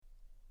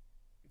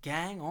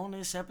Gang, on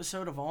this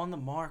episode of On The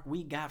Marc,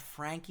 we got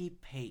Frankie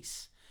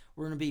Pace.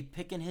 We're going to be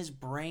picking his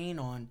brain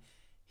on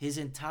his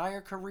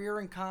entire career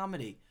in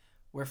comedy,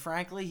 where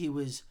frankly he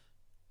was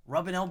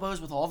rubbing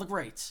elbows with all the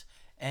greats.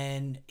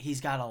 And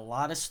he's got a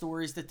lot of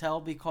stories to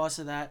tell because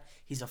of that.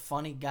 He's a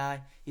funny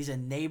guy. He's a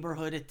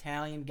neighborhood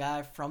Italian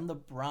guy from the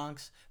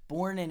Bronx,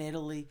 born in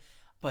Italy,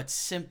 but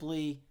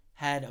simply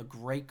had a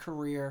great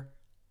career.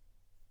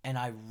 And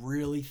I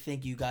really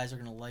think you guys are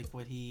going to like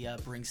what he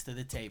brings to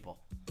the table.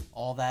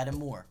 All that and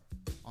more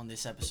on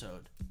this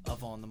episode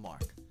of On The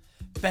Marc.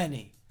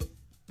 Benny,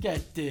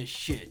 get this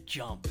shit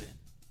jumping.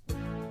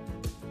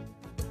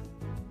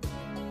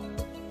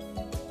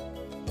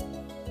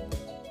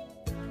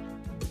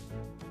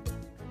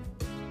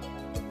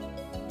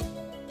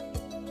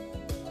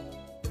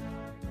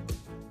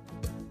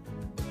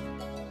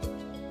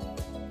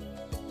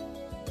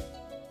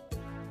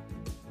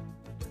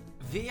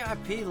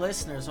 VIP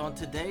listeners, on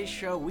today's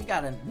show, we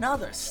got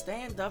another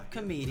stand-up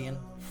comedian,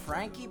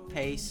 Frankie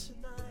Pace.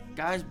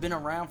 Guy's been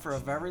around for a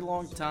very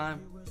long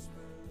time.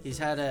 He's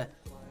had a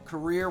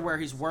career where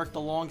he's worked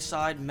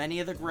alongside many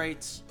of the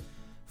greats,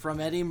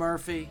 from Eddie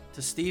Murphy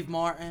to Steve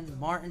Martin,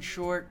 Martin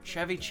Short,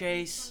 Chevy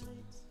Chase,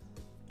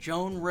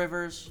 Joan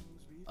Rivers,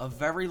 a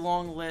very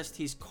long list.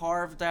 He's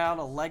carved out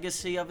a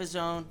legacy of his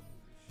own.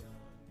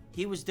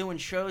 He was doing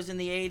shows in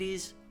the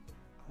 80s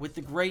with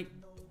the great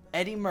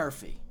Eddie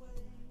Murphy.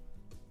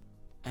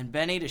 And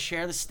Benny, to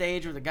share the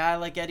stage with a guy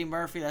like Eddie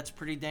Murphy, that's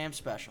pretty damn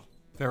special.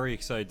 Very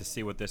excited to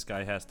see what this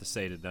guy has to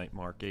say tonight,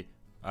 Marky.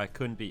 I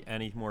couldn't be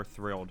any more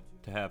thrilled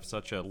to have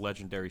such a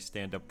legendary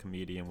stand-up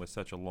comedian with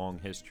such a long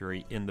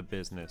history in the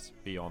business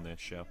be on this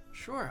show.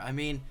 Sure. I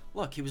mean,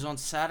 look, he was on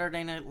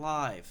Saturday Night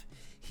Live.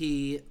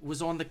 He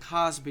was on The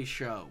Cosby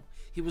Show.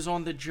 He was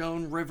on The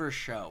Joan Rivers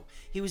Show.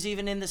 He was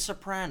even in The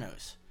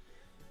Sopranos.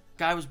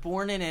 Guy was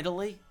born in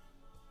Italy.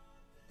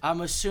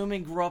 I'm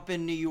assuming grew up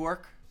in New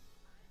York.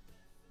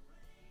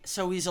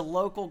 So he's a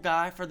local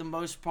guy for the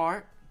most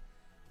part.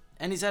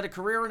 And he's had a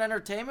career in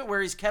entertainment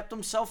where he's kept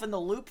himself in the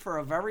loop for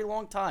a very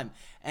long time.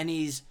 And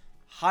he's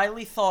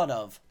highly thought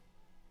of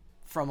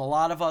from a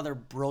lot of other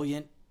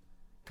brilliant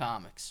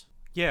comics.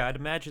 Yeah, I'd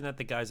imagine that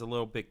the guy's a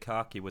little bit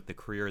cocky with the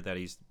career that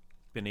he's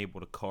been able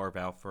to carve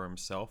out for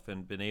himself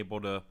and been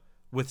able to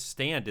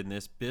withstand in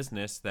this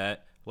business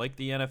that, like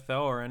the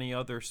NFL or any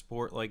other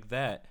sport like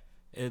that,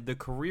 the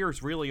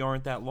careers really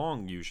aren't that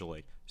long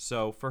usually.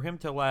 So for him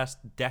to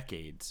last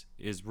decades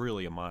is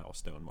really a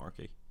milestone,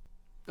 Marky.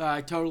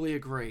 I totally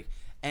agree.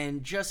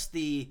 And just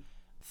the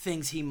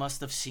things he must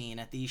have seen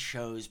at these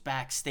shows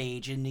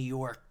backstage in New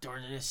York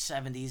during the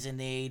 70s and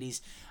the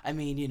 80s. I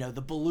mean, you know,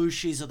 the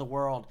Belushis of the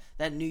world.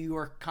 That New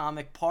York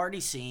comic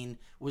party scene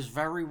was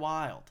very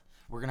wild.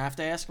 We're going to have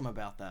to ask him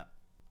about that.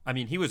 I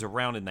mean, he was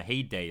around in the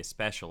heyday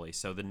especially,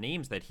 so the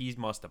names that he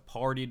must have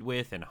partied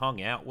with and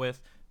hung out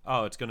with,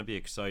 oh, it's going to be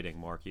exciting,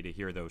 Marky, to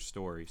hear those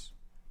stories.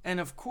 And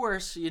of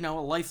course, you know,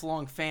 a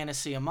lifelong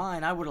fantasy of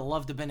mine, I would have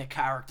loved to have been a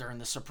character in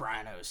The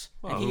Sopranos.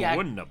 Well, and who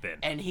wouldn't have been?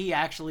 And he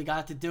actually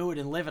got to do it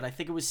and live it. I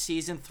think it was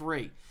season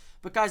 3.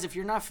 But guys, if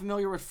you're not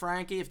familiar with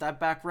Frankie, if that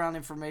background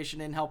information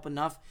didn't help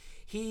enough,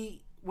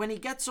 when he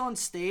gets on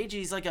stage,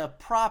 he's like a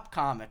prop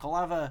comic. He'll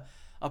have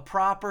a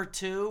prop or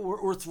 2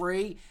 or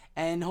 3,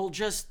 and he'll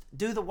just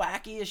do the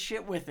wackiest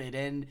shit with it.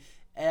 And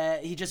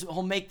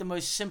he'll make the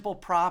most simple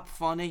prop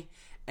funny,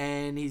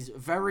 and he's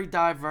very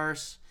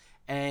diverse,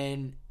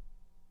 and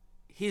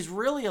he's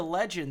really a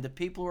legend to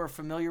people who are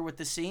familiar with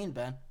the scene,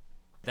 Ben.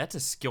 That's a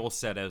skill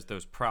set as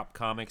those prop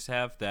comics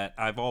have that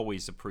I've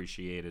always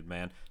appreciated,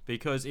 man.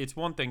 Because it's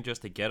one thing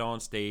just to get on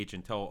stage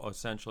and tell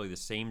essentially the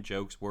same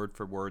jokes word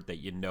for word that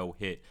you know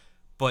hit.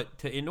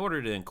 But in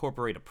order to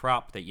incorporate a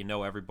prop that you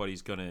know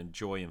everybody's going to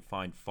enjoy and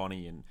find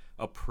funny and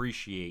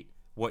appreciate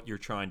what you're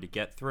trying to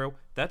get through,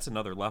 that's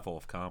another level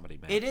of comedy,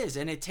 man. It is,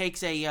 and it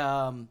takes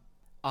a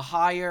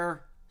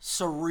higher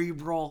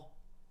cerebral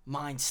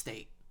mind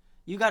state.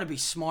 You got to be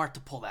smart to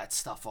pull that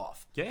stuff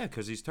off. Yeah,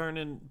 because he's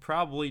turning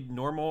probably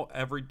normal,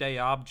 everyday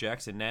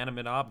objects,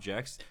 inanimate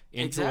objects,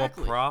 into a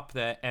prop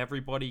that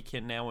everybody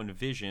can now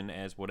envision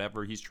as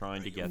whatever he's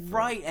trying to get through.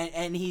 Right,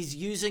 and he's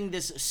using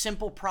this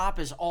simple prop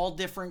as all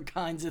different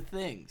kinds of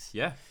things.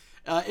 Yeah.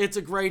 It's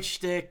a great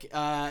shtick.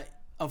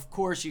 Of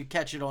course, you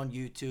catch it on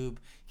YouTube.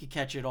 You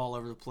catch it all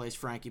over the place,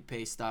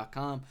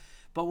 frankiepace.com.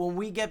 But when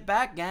we get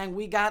back, gang,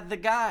 we got the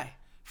guy,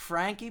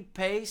 Frankie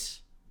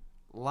Pace,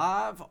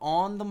 live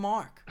on The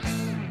Marc.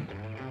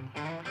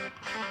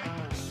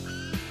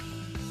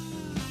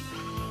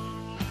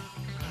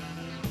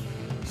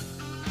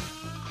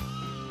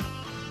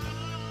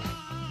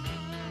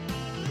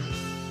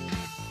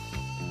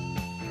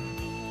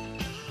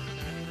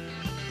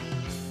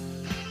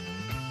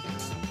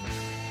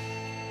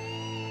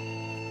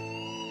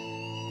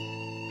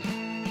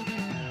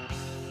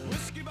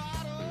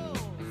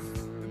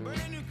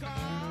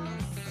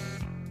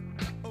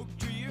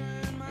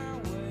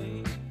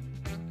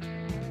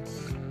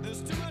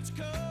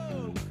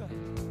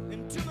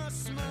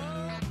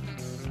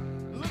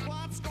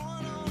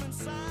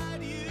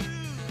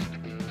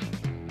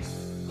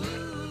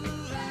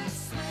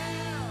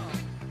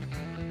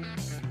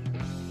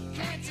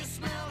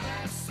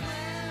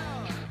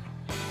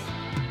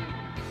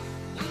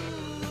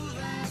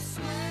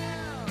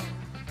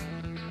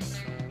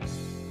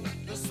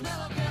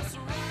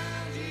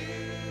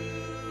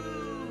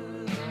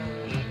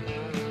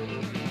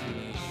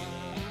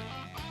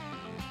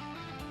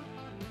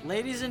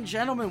 Ladies and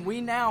gentlemen,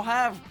 we now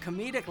have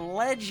comedic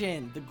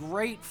legend, the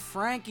great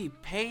Frankie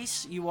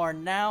Pace. You are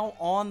now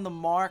on the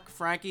mark.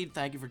 Frankie,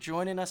 thank you for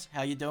joining us.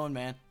 How you doing,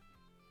 man?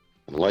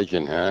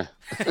 Legend, huh?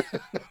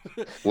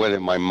 What,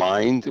 in my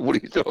mind? What are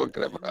you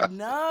talking about?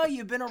 No,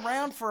 you've been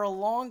around for a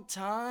long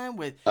time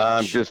with...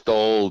 I'm just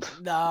old.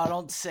 No,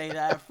 don't say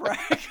that,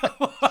 Frank.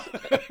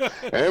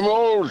 I'm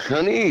old,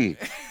 sonny.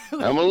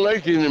 I'm a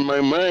legend in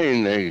my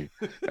mind.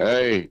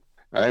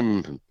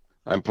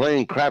 I'm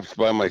playing craps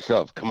by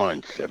myself. Come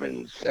on,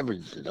 Seven's.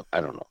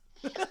 I don't know.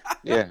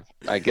 Yeah,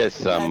 I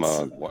guess I'm.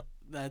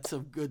 That's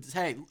some good...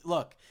 Hey,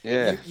 look.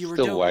 Yeah, You were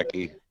still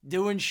wacky.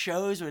 doing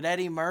shows with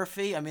Eddie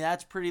Murphy. I mean,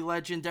 that's pretty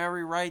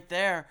legendary right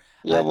there.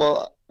 Yeah,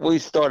 well, we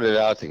started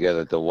out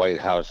together at the White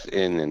House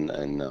Inn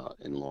in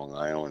Long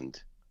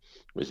Island.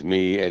 It was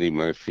me, Eddie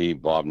Murphy,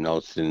 Bob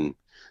Nelson,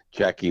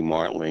 Jackie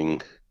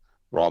Martling,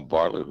 Rob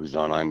Bartlett, who's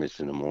on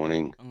Imus in the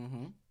morning,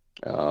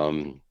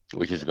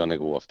 which is going to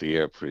go off the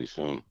air pretty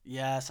soon.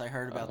 Yes, I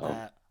heard about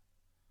that.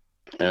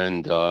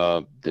 And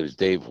there's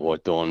Dave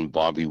Hawthorne,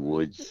 Bobby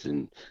Woods,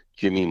 and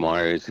Jimmy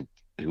Myers,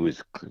 who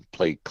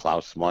played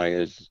Klaus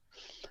Myers.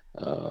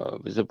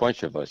 There's a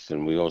bunch of us,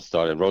 and we all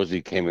started.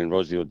 Rosie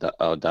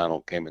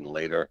O'Donnell came in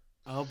later.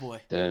 Oh,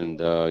 boy. Then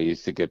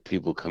used to get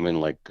people come in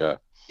like...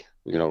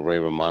 Ray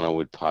Romano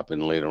would pop in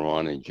later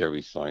on, and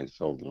Jerry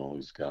Seinfeld and all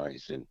these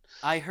guys. And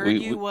I heard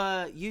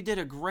you did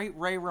a great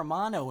Ray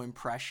Romano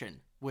impression,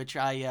 which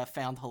I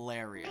found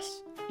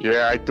hilarious.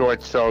 Yeah, I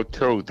thought so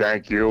too.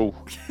 Thank you.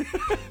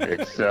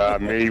 It's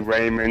me,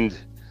 Raymond.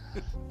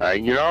 I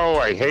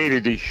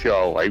hated this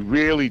show. I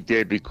really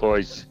did,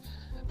 because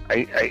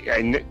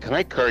can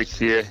I curse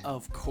here?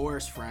 Of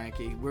course,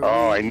 Frankie. We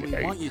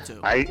want you to.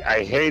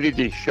 I hated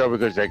this show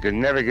because I could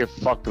never get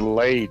fucking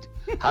laid.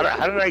 How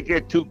did I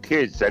get 2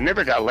 kids? I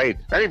never got laid.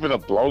 Not even a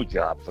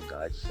blowjob, for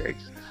God's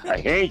sakes. A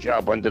hand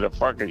job under the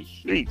fucking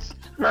sheets.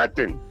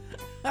 Nothing.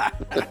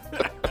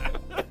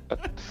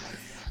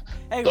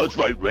 Hey, that's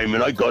right,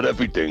 Raymond. I got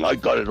everything. I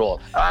got it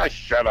all.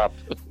 Shut up.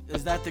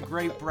 Is that the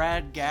great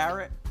Brad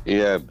Garrett?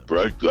 Yeah,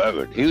 Brad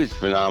Garrett. He was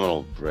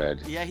phenomenal,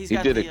 Brad. Yeah, he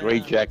did a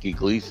great Jackie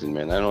Gleason,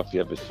 man. I don't know if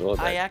you ever saw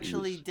that. I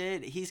actually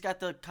did. He's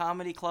got the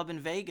comedy club in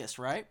Vegas,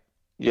 right?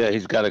 Yeah,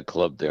 he's got a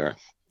club there.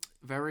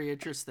 Very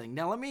interesting.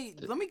 Now let me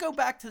go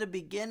back to the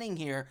beginning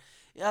here.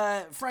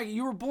 Frankie,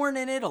 you were born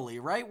in Italy,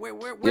 right? Where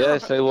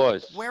yes, I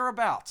was.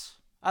 Whereabouts?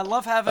 I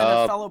love having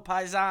a fellow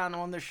paisan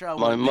on the show.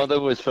 My mother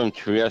was from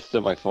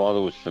Trieste. My father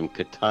was from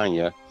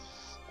Catania.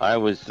 I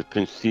was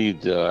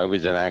conceived. I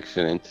was an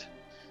accident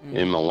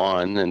in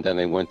Milan, and then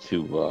they went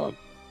to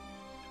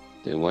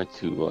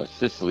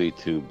Sicily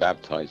to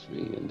baptize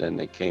me, and then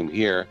they came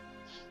here.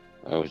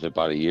 I was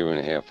about a year and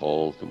a half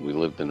old, and we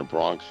lived in the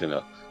Bronx in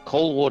a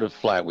cold water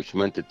flat, which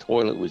meant the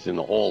toilet was in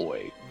the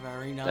hallway.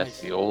 Very nice.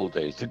 That's the old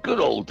days, the good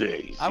old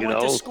days. I went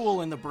to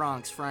school in the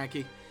Bronx,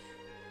 Frankie.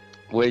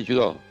 Where'd you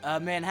go?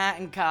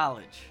 Manhattan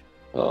College.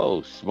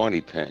 Oh,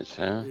 smarty pants,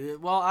 huh?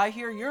 Well, I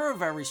hear you're a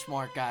very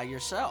smart guy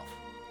yourself.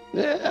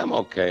 Yeah, I'm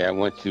okay. I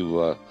went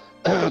to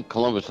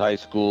Columbus High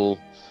School.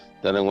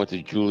 Then I went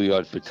to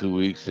Juilliard for 2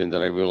 weeks, and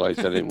then I realized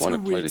I didn't want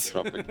to play the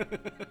trumpet.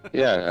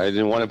 Yeah, I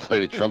didn't want to play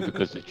the trumpet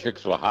because the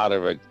chicks were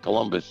hotter at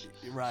Columbus.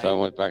 Right. So I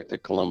went back to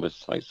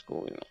Columbus High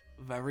School,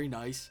 Very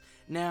nice.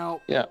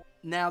 Now,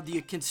 do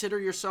you consider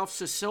yourself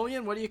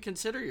Sicilian? What do you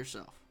consider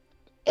yourself?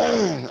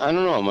 I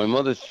don't know. My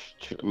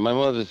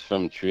mother's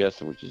from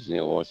Trieste, which is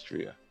near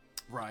Austria.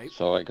 Right.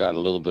 So I got a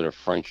little bit of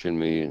French in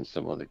me and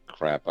some other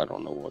crap. I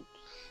don't know what.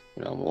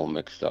 I'm all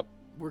mixed up.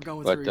 We're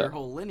going through your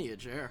whole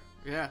lineage there.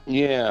 Yeah.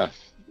 Yeah.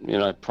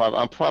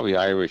 I'm probably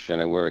Irish,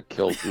 and I wear a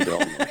kilt.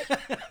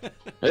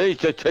 Hey,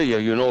 to tell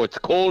you, it's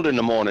cold in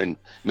the morning.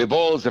 My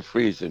balls are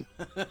freezing.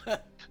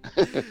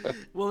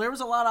 Well, there was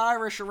a lot of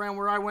Irish around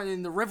where I went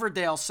in the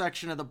Riverdale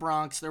section of the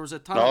Bronx. There was a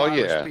ton of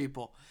Irish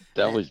people.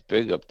 That was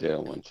big up there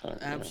one time.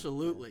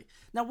 Absolutely.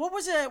 Now, what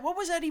was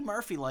Eddie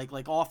Murphy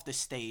like off the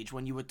stage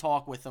when you would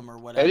talk with him or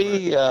whatever?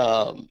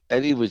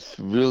 Eddie was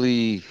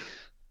really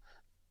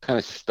kind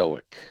of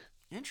stoic.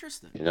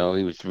 Interesting.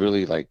 He was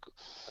really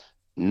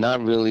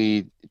not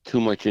really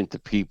too much into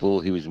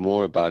people. He was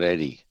more about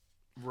Eddie.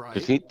 Right.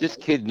 Because this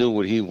kid knew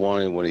what he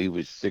wanted when he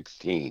was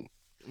 16.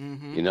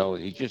 Mm-hmm.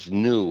 He just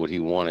knew what he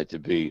wanted to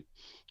be.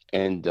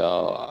 And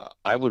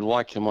I would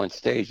watch him on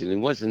stage, and it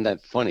wasn't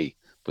that funny,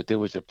 but there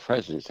was a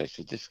presence. I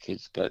said, this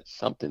kid's got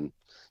something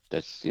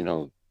that's,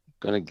 going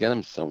to get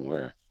him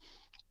somewhere.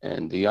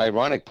 And the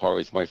ironic part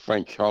was my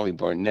friend Charlie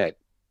Barnett,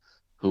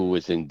 who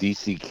was in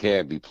DC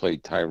Cab. He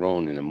played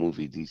Tyrone in a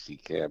movie,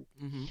 DC Cab.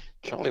 Mm-hmm.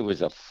 Charlie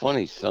was a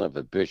funny son of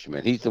a bitch,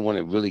 man. He's the one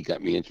that really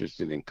got me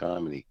interested in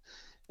comedy.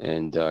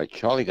 And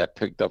Charlie got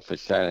picked up for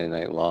Saturday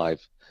Night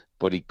Live,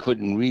 but he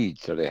couldn't read,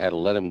 so they had to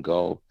let him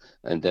go.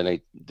 And then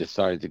they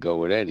decided to go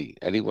with Eddie.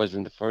 Eddie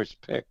wasn't the first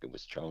pick. It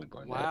was Charlie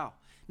Barnett. Wow.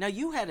 Now,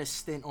 you had a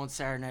stint on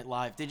Saturday Night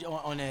Live. Did you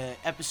on an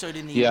episode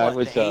in the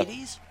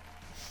 80s?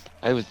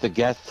 I was the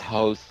guest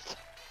host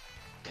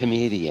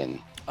comedian.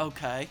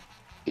 Okay.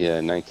 Yeah,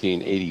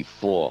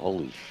 1984.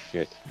 Holy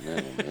shit,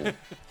 man.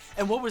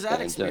 And what was that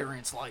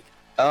experience like?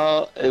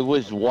 It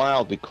was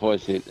wild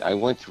because I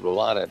went through a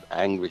lot of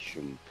anguish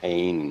and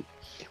pain.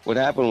 What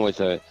happened was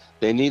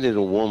they needed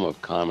a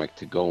warm-up comic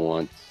to go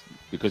on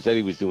because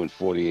Eddie was doing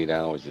 48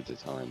 hours at the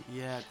time.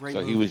 Yeah, great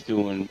So he was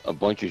movie. doing a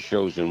bunch of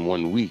shows in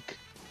 1 week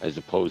as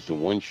opposed to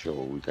one show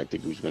a week. I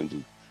think he was going to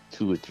do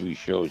 2 or 3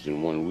 shows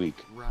in 1 week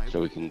Right.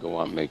 so he can go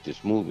out and make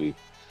this movie.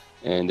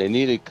 And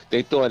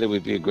they thought it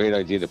would be a great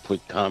idea to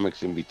put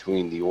comics in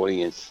between the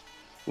audience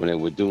when they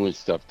were doing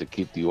stuff to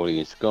keep the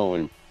audience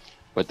going,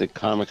 but the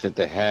comics that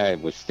they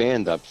had were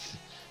stand-ups,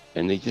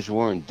 and they just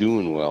weren't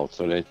doing well.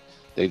 So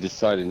they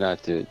decided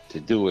not to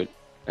do it.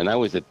 And I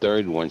was the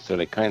third one, so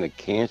they kind of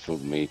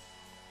canceled me.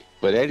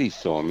 But Eddie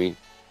saw me,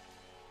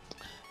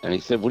 and he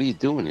said, "What are you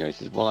doing here?" I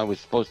said, "Well, I was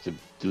supposed to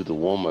do the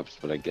warm-ups,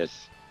 but I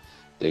guess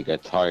they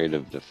got tired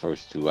of the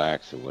first 2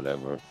 acts or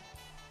whatever."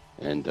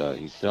 And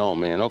he said, "Oh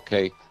man,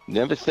 okay."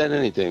 Never said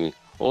anything.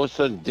 All of a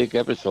sudden, Dick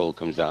Ebersol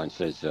comes out and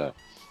says,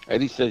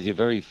 "Eddie says you're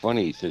very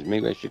funny." He says,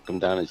 "Maybe I should come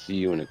down and see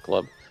you in a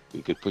club.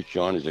 We could put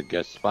you on as a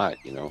guest spot,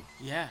 you know."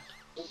 Yeah.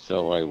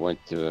 So I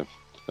went to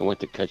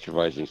Catch a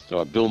Rising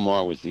Star. Bill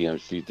Maher was the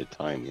MC at the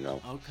time, you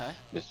know, Okay.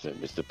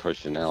 Mr.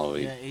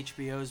 Personality. Yeah,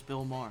 HBO's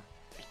Bill Maher.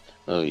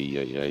 Oh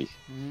yeah, yeah.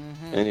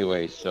 Mm-hmm.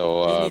 Anyway,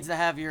 so He needs to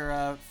have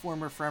your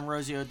former friend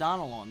Rosie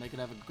O'Donnell on. They could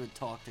have a good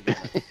talk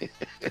together.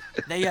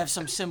 They have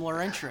some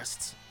similar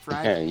interests,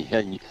 Frank.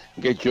 and you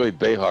get Joy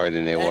Behar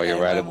in there while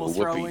you're at it And we'll with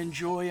throw Whoopi. in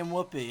Joy and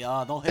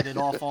Whoopi. They'll hit it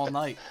off all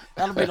night.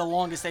 That'll be the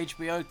longest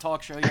HBO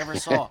talk show you ever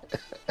saw.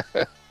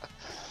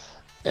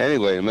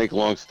 Anyway, to make a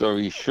long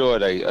story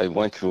short, I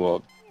went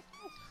through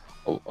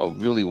a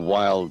really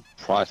wild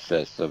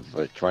process of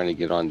trying to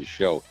get on the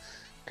show.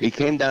 He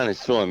came down and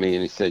saw me,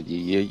 and he said,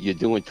 "You're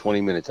doing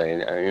 20 minutes. I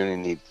only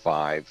need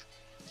 5,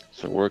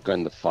 so work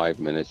on the 5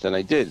 minutes." And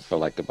I did for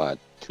like about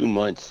 2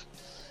 months,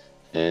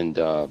 and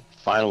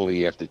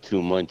finally, after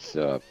 2 months,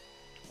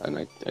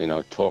 and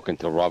talking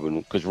to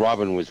Robin, because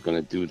Robin was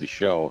going to do the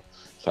show,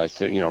 so I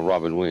said,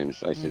 Robin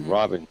Williams. I said, Hmm.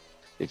 "Robin,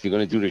 if you're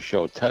going to do the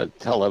show,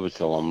 tell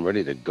Eversole I'm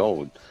ready to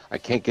go. I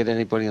can't get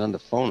anybody on the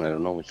phone. I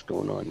don't know what's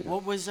going on."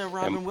 What was And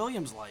Robin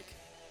Williams like?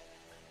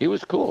 he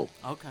was cool.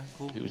 Okay,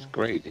 cool. He was Yeah.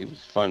 great. He was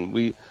fun.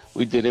 We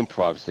did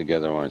improvs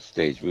together on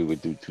stage. We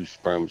would do two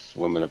sperms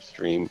swimming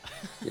upstream.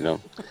 You know,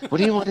 what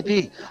do you want to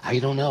be? I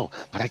don't know,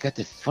 but I got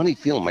this funny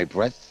feeling. My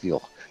breasts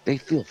they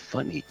feel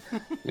funny.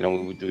 We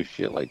would do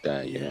shit like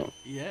that. Yeah,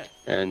 yeah.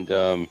 And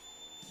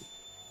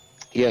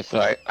yeah. So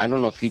I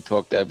don't know if he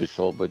talked to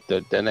Ebersol, but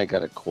then I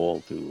got a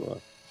call to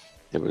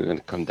they were going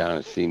to come down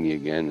and see me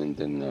again, and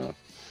then.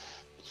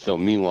 So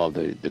meanwhile,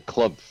 the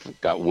club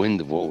got wind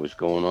of what was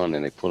going on,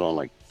 and they put on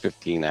like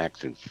 15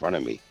 acts in front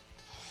of me.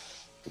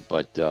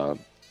 But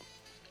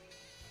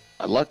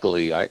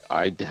luckily, I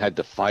had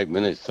the 5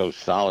 minutes so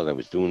solid. I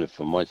was doing it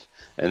for months,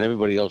 and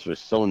everybody else was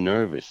so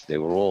nervous. They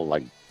were all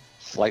like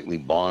slightly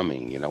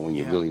bombing. When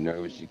you're Yeah. really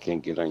nervous, you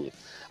can't get on you.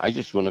 I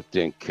just went up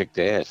there and kicked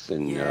ass,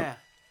 Yeah.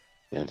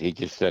 and he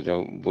just said,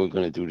 "Oh, we're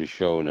going to do the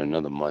show in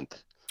another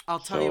month." I'll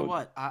tell you So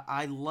what,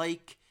 I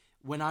like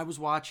when I was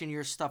watching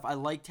your stuff, I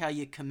liked how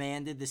you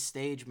commanded the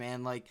stage,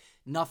 man. Like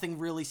nothing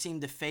really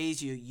seemed to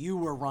phase you. You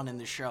were running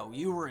the show.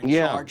 You were in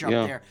yeah, charge up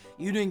yeah, there.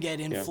 You didn't get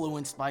yeah.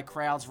 influenced by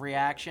crowd's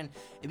reaction.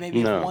 It maybe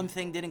if No, one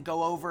thing didn't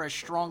go over as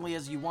strongly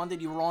as you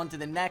wanted, you were on to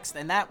the next,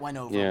 and that went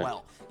over yeah.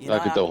 well. You know,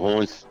 Like at the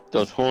horns,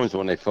 those horns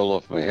when they fell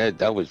off my head,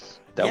 that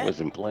yeah,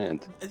 wasn't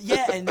planned.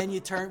 yeah. And then you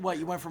turned what?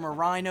 You went from a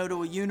rhino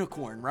to a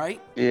unicorn,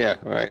 right? Yeah,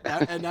 right.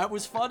 And that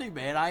was funny,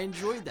 man. I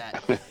enjoyed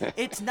that.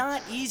 It's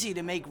not easy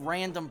to make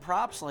random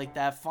props like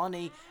that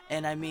funny.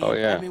 And Oh I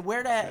yeah. mean,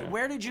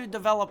 where did you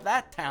develop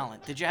that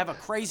talent? Did you have a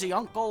crazy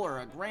uncle or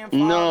a No,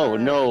 grandfather?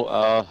 no.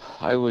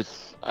 I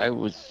was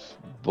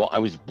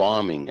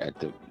bombing at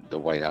the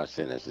White House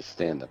Inn as a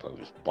stand-up. I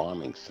was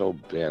bombing so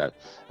bad.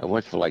 I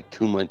went for like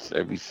 2 months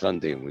every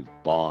Sunday and would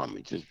bomb.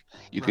 It just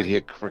you could Right.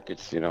 hear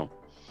crickets.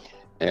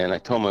 And I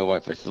told my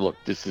wife, I said, "Look,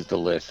 this is the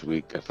last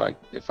week. If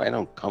I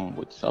don't come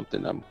with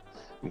something, I'm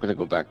gonna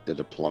go back to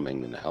the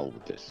plumbing and the hell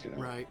with this.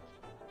 Right.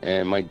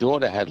 And my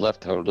daughter had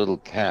left her little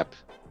cap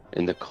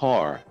in the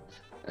car,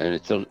 and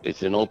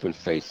it's an open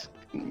face,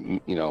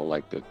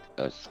 like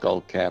a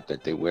skull cap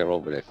that they wear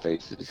over their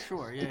faces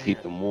Sure. to Yeah. keep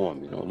Yeah. them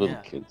warm. Little Yeah.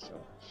 kids.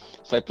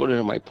 So I put it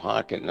in my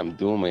pocket, and I'm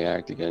doing my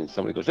act again. And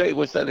somebody goes, "Hey,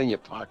 what's that in your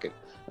pocket?"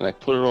 And I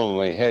put it over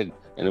my head,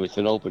 and it was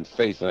an open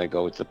face, and I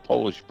go, "It's a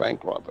Polish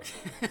bank robber."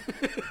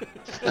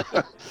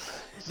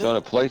 So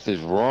the place is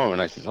wrong,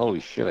 and I said, "Holy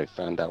shit! I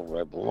found out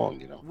where I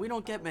belong." We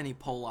don't get many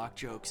Polak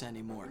jokes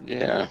anymore.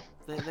 Yeah.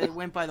 They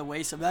went by the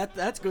wayside.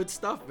 That's good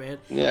stuff, man.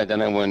 Yeah,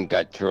 then I went and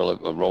got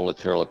a roll of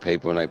toilet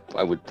paper, and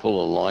I would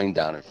pull a line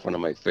down in front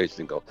of my face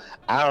and go,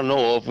 "I don't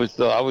know,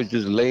 officer, I was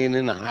just laying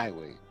in the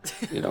highway,"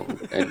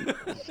 and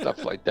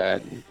stuff like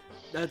that.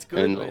 That's good,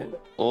 And man.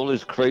 all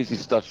this crazy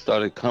stuff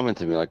started coming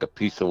to me like a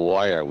piece of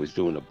wire. I was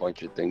doing a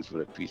bunch of things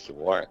with a piece of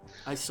wire.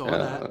 I saw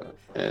that.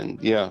 And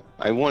yeah,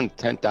 I won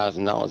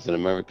 $10,000 in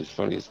America's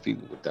Funniest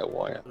People with that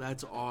wire.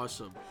 That's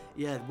awesome.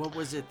 Yeah, what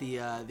was it? The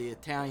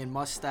Italian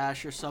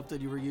mustache or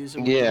something you were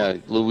using with Yeah,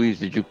 Louise,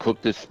 did you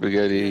cook the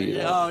spaghetti?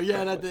 Oh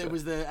yeah, it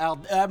was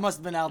that must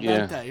have been al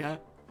Yeah, dente, huh?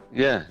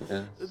 yeah.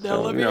 Now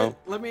So, you know,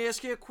 let me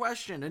ask you a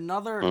question.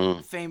 Another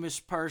mm, famous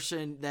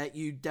person that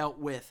you dealt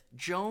with,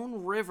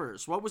 Joan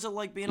Rivers. What was it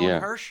like being on yeah.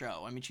 her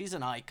show? I mean, she's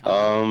an icon.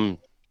 Um,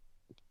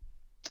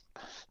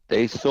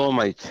 they saw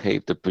my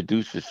tape. The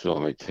producer saw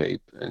my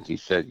tape, and he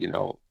said,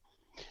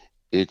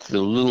 it's a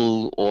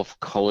little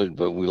off-colored,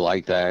 but we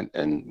like that,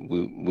 and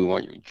we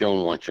want you.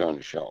 Joan wants you on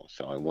the show.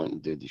 So I went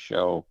and did the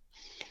show.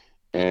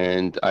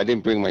 And I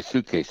didn't bring my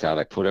suitcase out.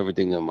 I put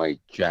everything in my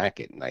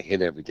jacket, and I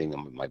hid everything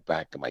in my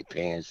back of my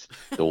pants.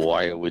 The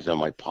wire was in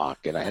my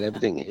pocket. I had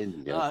everything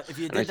hidden,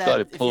 and I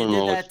started If you pulling did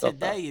all this that stuff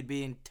today, out. you'd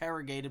be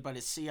interrogated by the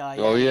Oh CIA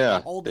in a yeah,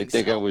 they holding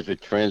think I cell. was a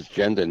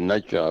transgender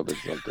nut job or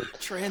something.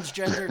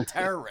 Transgender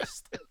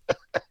terrorist.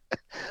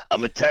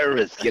 I'm a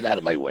terrorist. Get out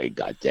of my way,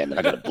 goddammit!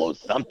 I gotta blow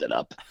something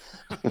up.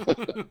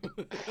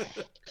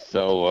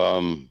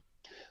 So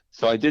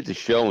so I did the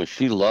show, and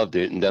she loved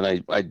it. And then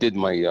I did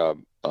my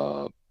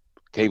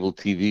cable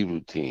TV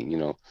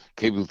routine.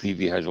 Cable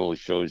TV has all the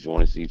shows you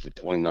want to see for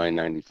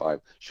 $29.95.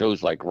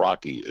 Shows like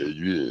Rocky,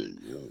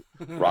 Adrian,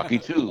 Rocky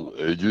Two,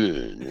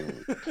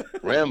 Adrian,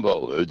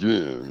 Rambo,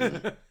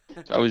 Adrian.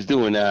 So I was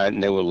doing that,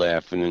 and they were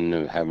laughing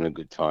and having a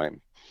good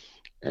time.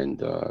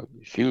 And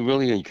she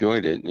really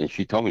enjoyed it. And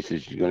she told me, she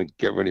said she's going to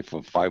get ready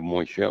for 5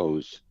 more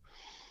shows.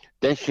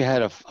 Then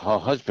her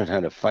husband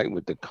had a fight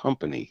with the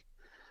company,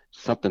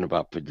 something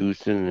about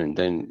producing, and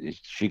then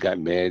she got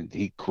mad.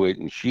 He quit,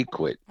 and she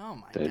quit. Oh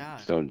my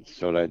That God.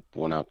 so that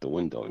went out the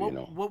window.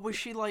 What was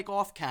she like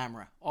off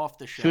camera, off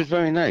the She was show?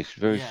 very nice,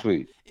 very Yeah.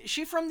 sweet. Is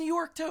she from New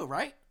York too,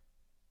 right?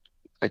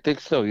 I think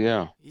so.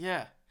 Yeah,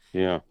 Yeah.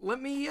 yeah. Let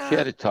me She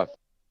had a tough,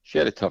 she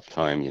had a tough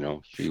time.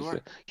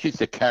 Sure. She used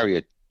to carry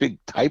a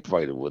big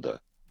typewriter with her,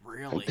 and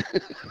Really?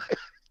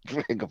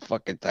 drag a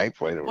fucking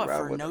typewriter What,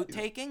 around for with her. note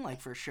taking,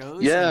 like for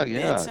shows Yeah, and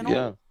bits yeah, and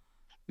all?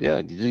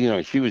 yeah,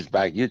 yeah. She was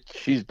back.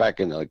 She's back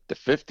in like the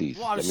 50s.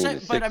 Well, I I was mean saying,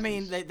 the but I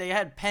mean, 60s. they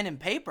had pen and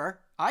paper.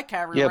 I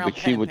carry Yeah, around but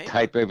pen she and would paper.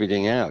 type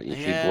everything out. She brought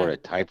Yeah, a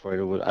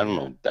typewriter with. I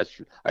don't yeah.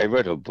 know. I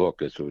read her book.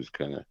 That's what was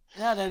kind of.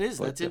 Yeah,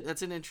 But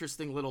that's an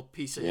interesting little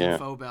piece of yeah,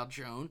 info about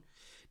Joan.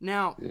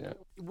 Now, yeah.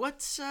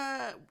 what's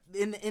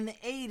in the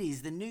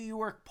 '80s, the New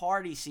York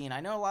party scene?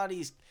 I know a lot of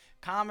these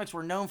comics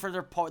were known for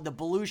the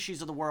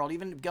Belushis of the world,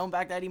 even going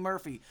back to Eddie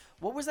Murphy.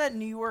 What was that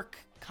New York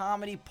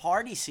comedy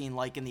party scene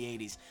like in the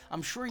 '80s?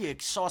 I'm sure you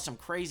saw some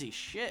crazy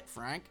shit,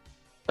 Frank.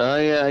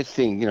 Yeah, I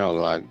think there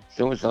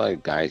was a lot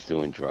of guys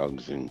doing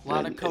drugs A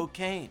lot of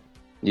cocaine.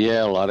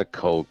 yeah, a lot of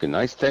coke, and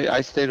I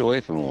stayed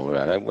away from all of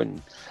that. I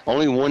wouldn't.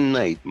 Only one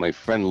night, my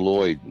friend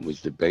Lloyd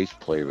was the bass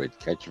player at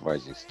Catch a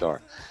Rising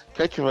Star.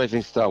 Catch a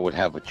Rising Star would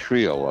have a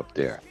trio up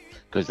there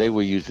because they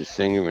would use a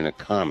singer and a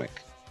comic,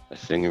 a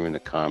singer and a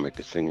comic,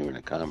 a singer and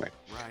a comic.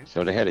 Right.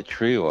 So they had a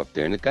trio up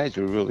there, and the guys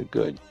were really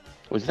good.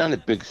 It was not a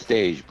big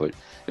stage, but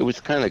it was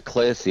kind of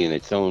classy in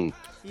its own,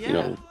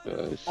 Yeah.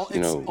 It's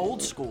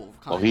old school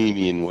kind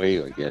bohemian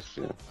way, I guess.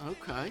 of.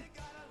 Okay.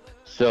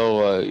 So,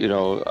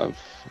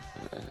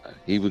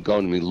 he would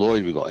go to me,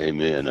 Lloyd would go, "Hey,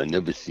 man, I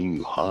never seen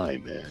you high,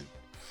 man."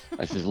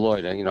 I says,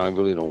 "Lloyd, I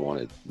really don't want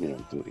to,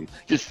 do it.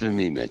 Just for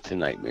me, man,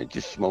 tonight, man,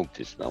 just smoke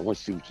this, man. I want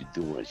to see what you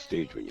do on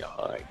stage when you're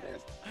high,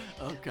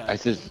 man." Okay. I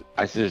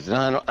says,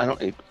 "No, I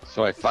don't."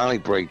 So I finally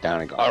break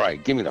down and go, "All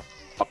right, give me the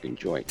fucking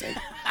joint, man."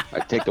 I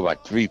take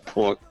about 3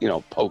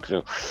 pokes.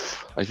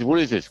 I said, "What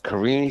is this,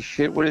 Korean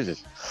shit? What is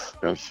this?"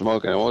 And I'm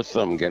smoking, and all of a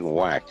sudden I'm getting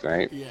whacked,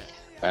 right? Yeah.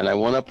 And I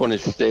went up on the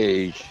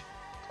stage.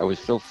 I was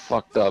so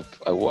fucked up.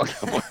 I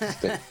walked up on the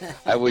stage.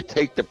 I would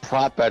take the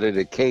prop out of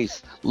the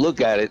case,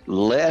 look at it,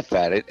 laugh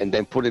at it, and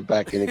then put it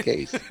back in the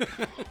case.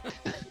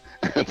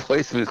 The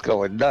place was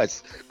going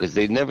nuts because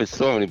they never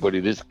saw anybody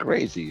this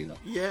crazy.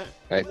 Yeah.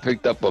 I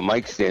picked up a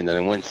mic stand and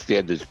I went and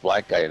stared at this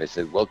black guy and I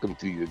said, "Welcome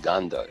to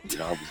Uganda."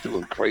 I was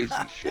doing crazy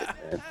shit,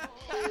 man.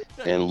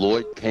 And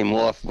Lloyd came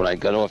off. When I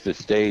got off the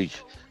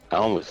stage, I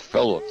almost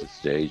fell off the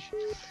stage.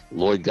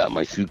 Lloyd got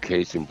my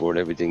suitcase and brought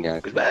everything out.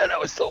 Because, man, that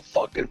was so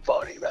fucking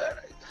funny, man.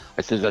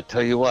 I says, "I'll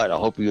tell you what, I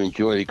hope you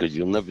enjoy it because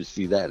you'll never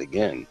see that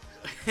again."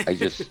 I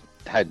just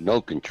had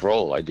no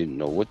control. I didn't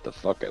know what the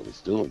fuck I was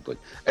doing, but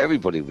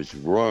everybody was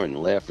roaring,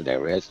 laughing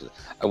their asses.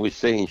 I was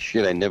saying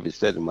shit I never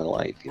said in my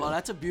life. Well,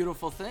 that's a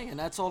beautiful thing, and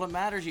that's all that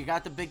matters. You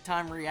got the big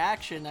time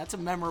reaction. That's a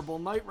memorable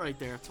night right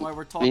there. That's why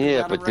we're talking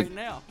about it right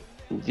now.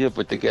 Yeah,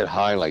 but to get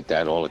high like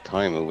that all the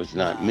time, it was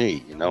not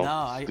me, No,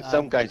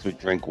 Some guys would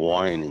drink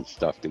wine and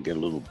stuff to get a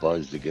little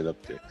buzz to get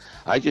up there.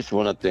 I just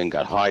went up there and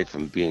got high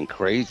from being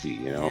crazy.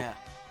 Yeah.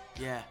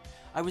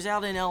 I was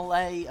out in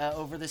L.A.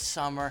 Over the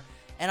summer,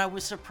 and I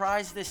was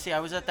surprised to see. I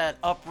was at that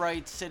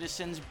Upright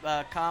Citizens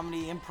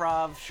comedy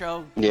improv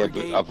show. Yeah,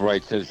 Brigade. but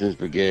Upright Citizens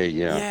Brigade,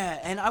 yeah. Yeah,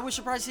 and I was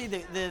surprised to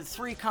see the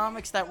three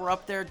comics that were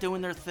up there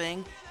doing their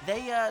thing.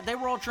 They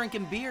were all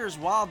drinking beers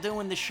while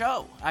doing the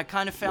show. I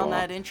kind of found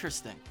that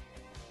interesting.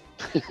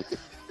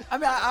 I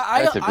mean,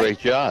 That's a great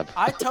job.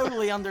 I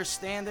totally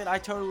understand it. I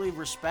totally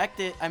respect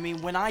it. I mean,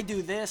 when I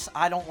do this,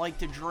 I don't like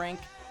to drink,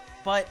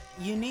 but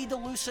you need to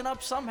loosen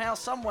up somehow,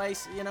 some way.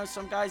 You know,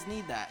 some guys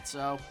need that.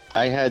 So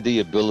I had the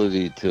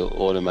ability to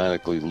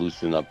automatically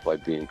loosen up by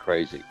being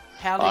crazy.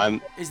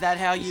 Is that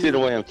how you... See, the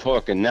way I'm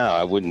talking now,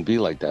 I wouldn't be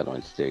like that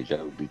on stage.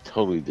 I would be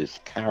totally this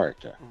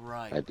character.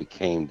 Right. I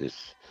became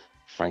this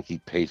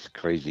Frankie Pace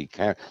crazy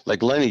character.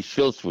 Like Lenny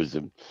Schultz was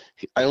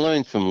I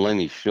learned from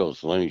Lenny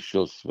Schultz. Lenny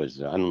Schultz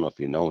was, I don't know if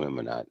you know him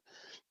or not,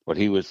 but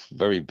he was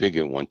very big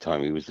at one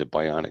time. He was a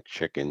bionic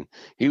chicken.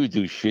 He would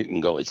do shit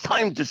and go, "It's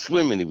time to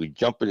swim," and he would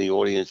jump in the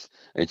audience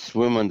and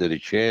swim under the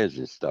chairs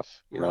and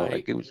stuff. You know,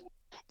 like it was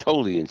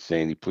totally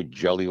insane. He put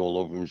jelly all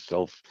over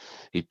himself.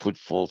 He put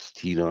false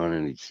teeth on,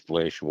 and he'd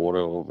splash water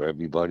over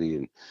everybody.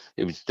 And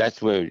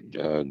that's where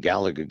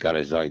Gallagher got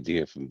his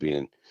idea from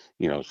being,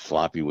 you know,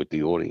 sloppy with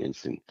the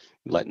audience and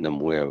letting them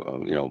wear,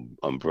 you know,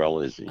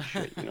 umbrellas and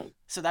shit. You know.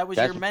 So that was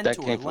your mentor.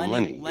 That came from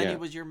Lenny. Lenny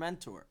was your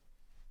mentor.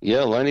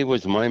 Yeah, Lenny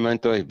was my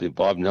mentor.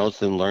 Bob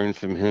Nelson learned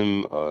from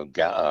him.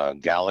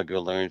 Gallagher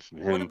learned from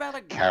him. What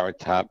about Carrot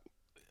Top?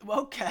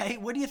 Okay,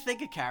 what do you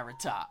think of Carrot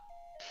Top?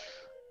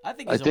 I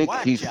think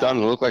he's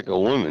starting to look like a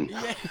woman.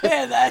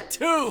 Yeah, that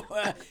too.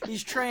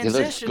 He's transitioning. He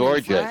looks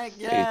gorgeous. Frank.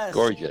 Yes. He's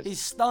gorgeous.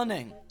 He's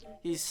stunning.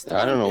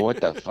 I don't know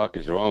what the fuck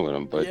is wrong with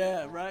him, but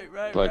yeah,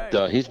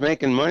 right. He's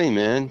making money,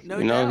 man. No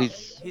you know, doubt.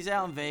 He's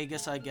out in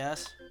Vegas, I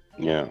guess.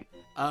 Yeah.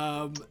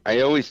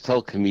 I always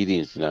tell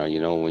comedians now, you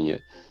know, when you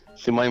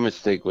see, my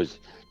mistake was,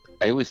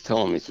 I always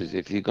tell them, I says,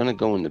 if you're gonna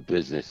go into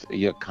business,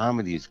 your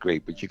comedy is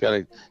great, but you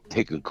gotta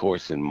take a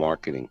course in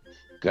marketing.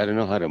 Got to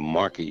know how to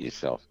market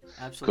yourself.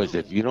 Absolutely. Because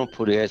if you don't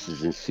put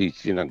asses in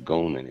seats, you're not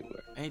going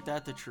anywhere. Ain't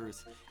that the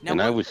truth?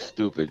 I was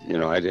stupid. You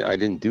know, I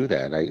didn't do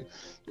that. The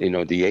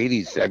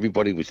 80s,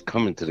 everybody was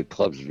coming to the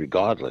clubs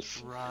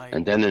regardless. Right.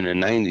 And then in the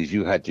 90s,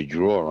 you had to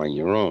draw on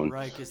your own.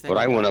 Right. But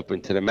I went up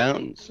into the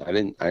mountains.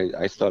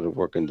 I started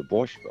working the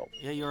Borscht.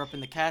 Yeah, you're up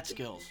in the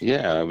Catskills.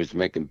 Yeah, I was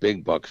making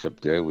big bucks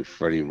up there with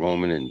Freddie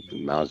Roman and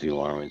Mousy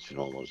Lawrence and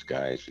all those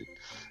guys.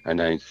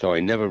 So I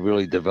never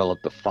really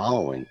developed a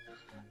following.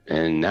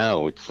 And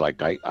now it's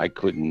like I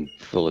couldn't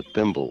fill a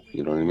thimble,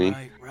 you know what I mean?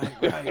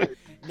 Right.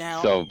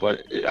 Now, so,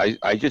 but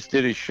I just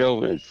did a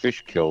show in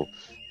Fishkill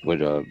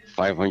with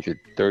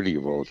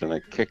 530-year-olds, and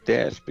I kicked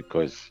ass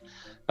because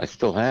I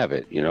still have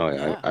it. You know,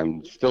 yeah.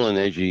 I'm still an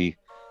edgy.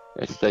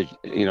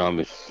 You know,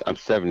 I'm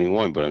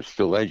 71, but I'm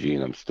still edgy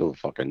and I'm still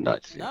fucking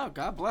nuts. No,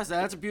 God bless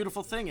that. That's a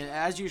beautiful thing,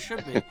 as you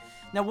should be.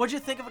 Now, what'd you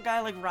think of a guy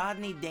like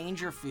Rodney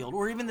Dangerfield,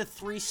 or even the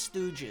Three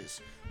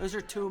Stooges? Those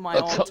are two of my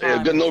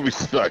all-time. I got no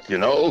respect, you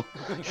know.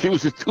 She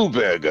was a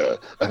two-bagger.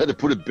 I had to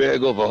put a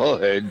bag over her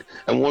head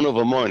and one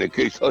over mine in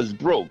case hers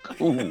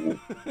broke. Ooh.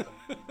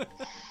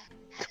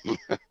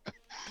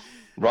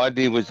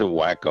 Rodney was a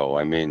wacko.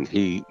 I mean,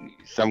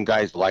 some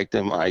guys liked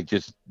him.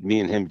 Me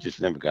and him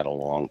just never got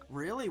along.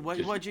 Really? What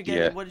did you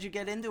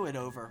get into it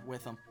over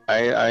with him?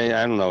 I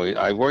don't know.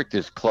 I worked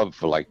this club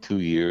for like 2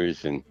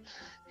 years, and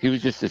he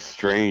was just a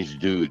strange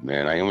dude,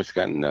 man. I almost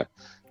got in a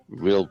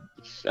real,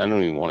 I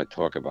don't even want to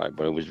talk about it,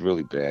 but it was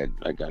really bad.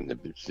 I got in a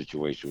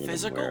situation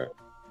with him where,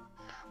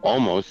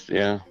 almost,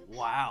 yeah.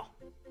 Wow.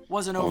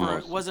 Wasn't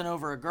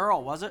over a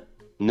girl, was it?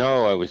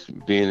 No, I was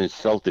being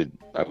insulted.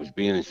 I was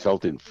being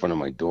insulted in front of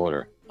my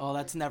daughter. Oh,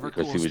 that's never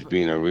cool. Because he was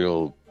being a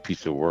real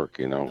piece of work,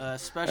 you know.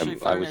 Especially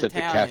for I was at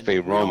the Cafe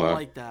Roma. Don't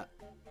like that.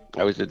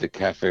 I was at the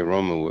Cafe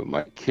Roma with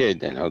my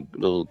kid and her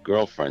little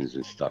girlfriends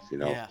and stuff, you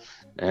know. Yeah.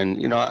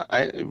 And, you know,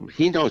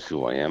 he knows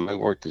who I am. I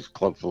worked this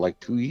club for like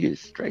 2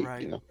 years straight,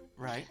 you know.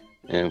 Right.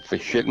 And for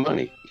shit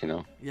money, you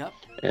know. Yep.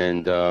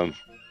 And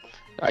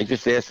I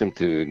just asked him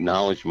to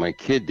acknowledge my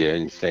kid there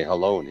and say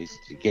hello, and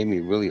he gave me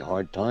a really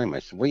hard time. I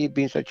said, "What are you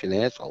being such an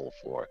asshole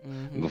for?"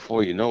 Mm-hmm.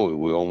 Before you know it,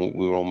 we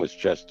were almost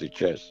chest to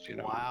chest, you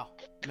know. Wow.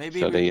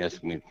 They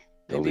asked me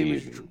to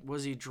leave.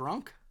 Was he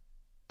drunk?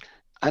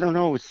 I don't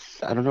know.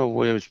 I don't know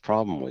what his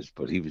problem was,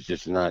 but he was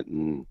just not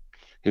in.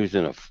 He was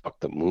in a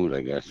fucked up mood,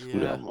 I guess. Yeah. Who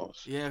the hell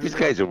knows? Yeah. These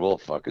guys are all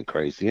fucking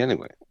crazy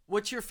anyway.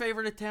 What's your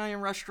favorite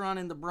Italian restaurant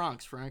in the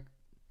Bronx, Frank?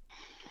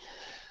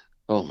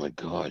 Oh my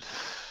God.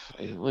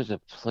 There was a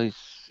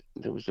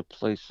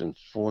place in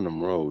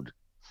Fornham Road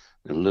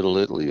in Little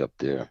Italy up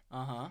there.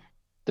 Uh-huh.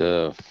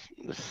 The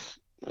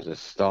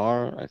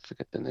Star, I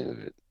forget the name of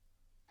it.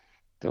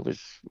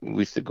 We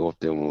used to go up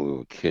there when we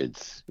were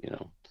kids, you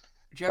know.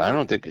 I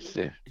don't think it's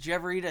there. Did you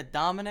ever eat at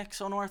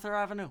Dominic's on Arthur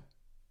Avenue?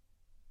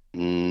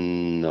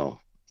 No.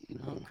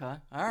 Okay.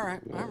 All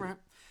right.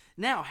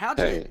 Now,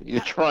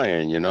 you're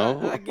trying, you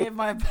know. I gave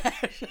my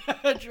best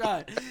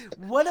try.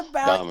 What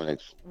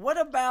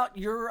about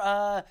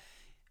your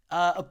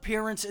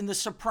appearance in The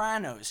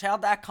Sopranos?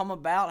 How'd that come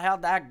about?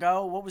 How'd that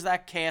go? What was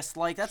that cast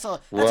like? That's a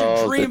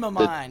dream of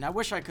mine. I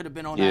wish I could have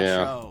been on that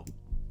show.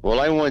 Well,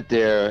 I went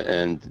there,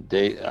 and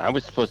I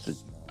was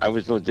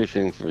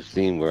auditioning for a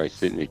scene where I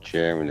sit in a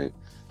chair, and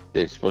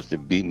they're supposed to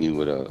beat me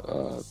with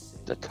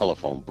a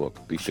telephone book,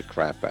 beat the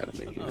crap out of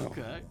me, you know.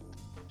 Okay.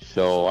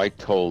 So I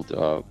told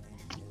the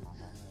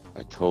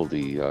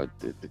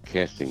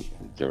casting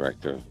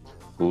director,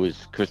 who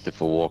is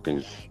Christopher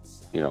Walken's,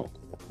 you know,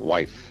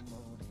 wife.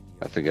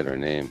 I forget her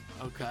name,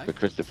 Okay. but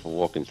Christopher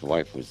Walken's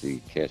wife was the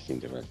casting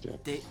director.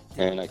 Did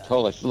And I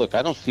told her, I said, look,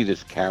 I don't see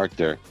this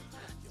character,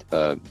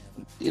 uh,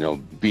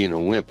 being a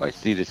wimp. I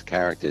see this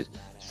character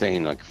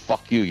saying like,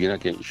 "Fuck you, you're not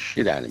getting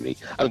shit out of me.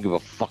 I don't give a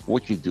fuck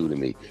what you do to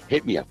me.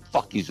 Hit me, I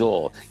fuck you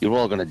all. You're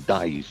all gonna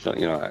die." You so,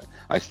 you know.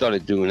 I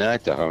started doing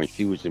that to her, and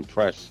she was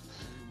impressed.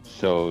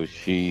 So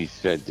she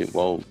said,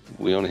 "Well,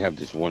 we only have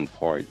this one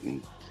part,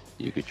 and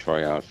you could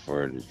try out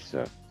for it.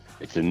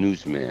 It's a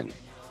newsman."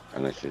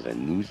 And I said, "A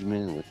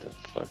newsman? What the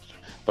fuck?"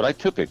 But I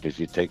took it because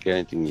you take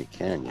anything you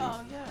can, you know.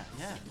 Oh yeah,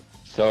 yeah.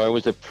 So I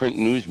was a print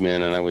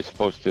newsman, and I was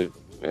supposed to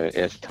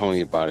ask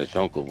Tony about his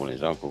uncle when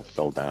his uncle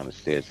fell down the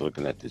stairs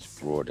looking at this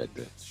broad at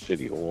the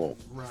city hall,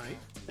 Right.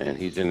 and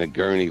he's in a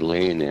gurney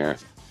laying there.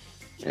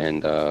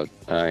 And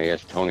I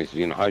asked Tony, I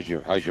said,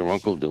 how's your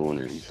uncle doing?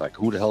 And he's like,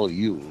 who the hell are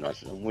you? And I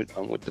said,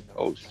 I'm with the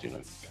Post, you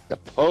know, the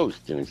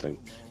Post. And he's like,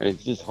 and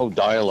it's this whole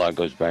dialogue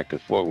goes back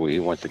and forth where he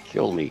wants to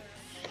kill me,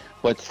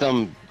 but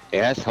some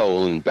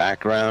asshole in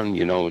background,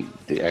 you know,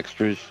 the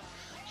extras,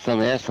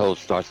 some asshole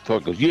starts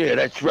talking, goes, yeah,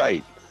 that's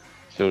right.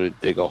 So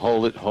they go,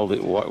 hold it.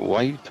 Why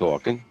are you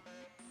talking?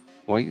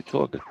 Why are you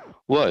talking?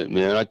 What,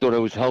 man? I thought I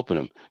was helping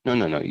him. No,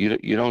 no, no.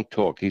 You don't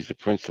talk. He's the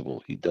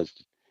principal. He does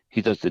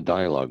the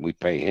dialogue. We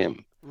pay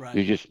him. Right.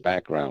 You're just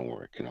background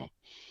work, you know.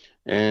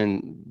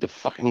 And the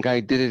fucking guy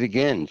did it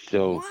again.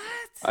 So What?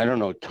 I don't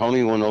know.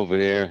 Tony went over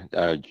there.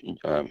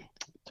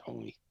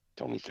 Tony,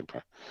 Tony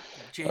Soprano.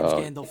 James Uh,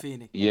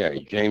 Gandolfini. yeah,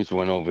 James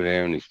went over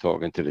there and he's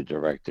talking to the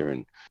director,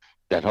 and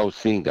that whole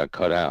scene got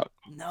cut out.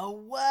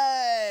 No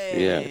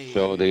Yeah,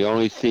 so way. the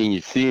only scene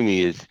you see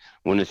me is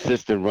when the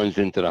sister runs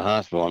into the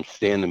hospital. I'm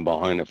standing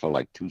behind her for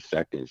like 2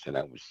 seconds, and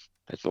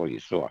that's all you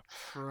saw.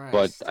 But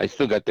Christ. I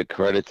still got the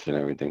credits and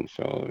everything,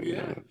 so you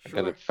Yeah, know I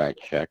got a sure. fat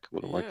check.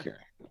 What do I Yeah. care?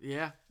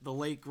 Yeah. The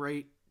late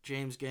great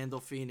James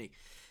Gandolfini.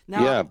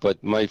 Now, Yeah,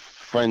 but my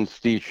friend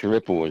Steve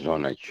Sharippa was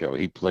on that show.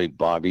 He played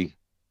Bobby.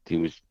 He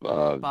was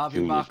Bobby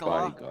Junior's Bacala.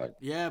 bodyguard.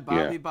 Yeah, Yeah,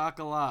 Bobby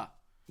Bacala.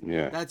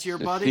 yeah. That's your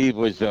buddy? Steve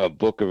was a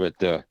booker at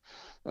the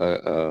uh,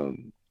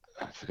 um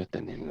I forget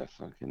the name of the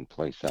fucking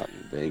place out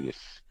in Vegas.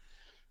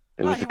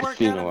 It Oh, was he a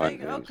worked out in casino out in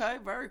Vegas. Vegas. Okay,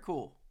 very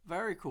cool.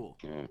 Very cool.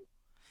 Yeah.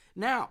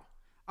 Now,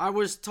 I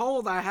was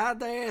told I had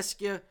to ask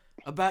you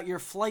about your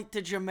flight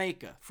to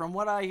Jamaica. From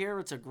what I hear,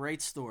 it's a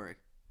great story.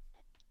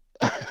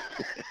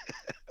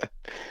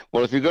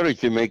 Well, if you go to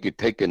Jamaica,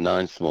 take a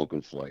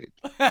non-smoking flight.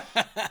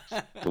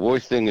 The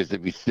worst thing is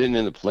if you're sitting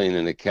in the plane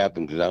and the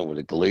captain comes out with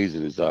a glaze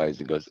in his eyes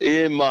and goes,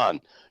 "Hey, man,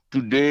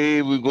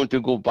 today we're going to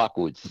go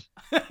backwards.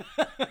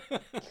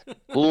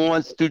 Who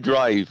wants to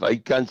drive? I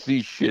can't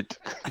see shit."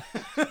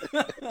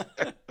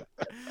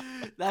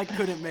 That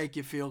couldn't make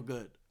you feel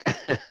good.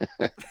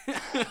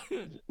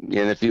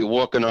 And if you're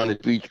walking on the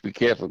beach, be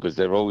careful because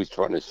they're always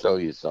trying to sell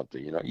you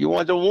something. You know, you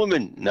want a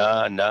woman?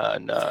 Nah, nah,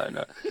 nah,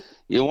 nah.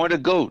 You want a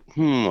goat?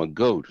 A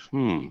goat.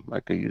 I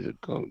could use a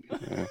goat.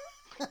 You know?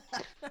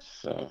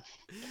 So,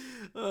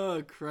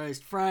 Oh,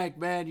 Christ. Frank,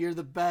 man, you're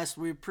the best.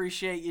 We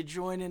appreciate you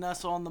joining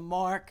us on the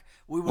mark.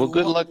 We would well,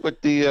 good love. luck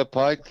with the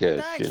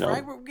podcast. Thanks, You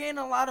Frank. know, We're getting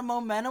a lot of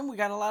momentum. We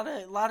got a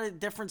lot of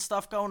different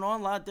stuff going on.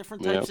 A lot of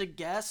different yeah. types of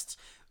guests.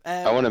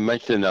 I want to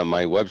mention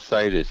my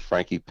website is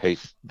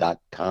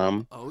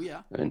frankiepace.com, Oh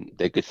yeah, and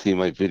they could see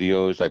my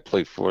videos. I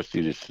played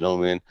Frosty the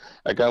Snowman.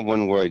 I got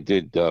one where I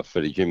did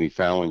for the Jimmy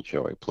Fallon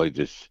show. I played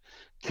this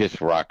Kiss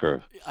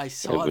rocker. I It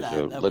saw was a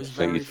that. That lip was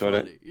sync. You very saw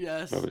that? funny.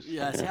 Yes, That was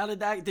yes. yeah. How did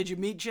that? Did you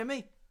meet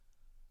Jimmy?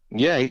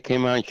 Yeah, he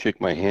came out and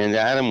shook my hand.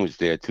 Adam was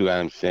there too.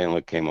 Adam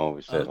Sandler came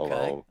over, said Okay,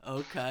 hello.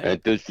 okay.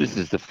 And this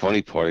is the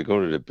funny part. I go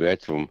to the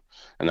bathroom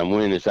and I'm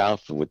wearing this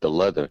outfit with the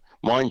leather.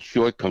 Martin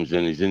Short comes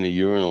in. He's in the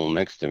urinal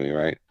next to me,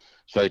 right?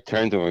 So I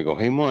turn to him and go,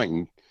 "Hey,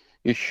 Martin,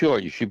 you're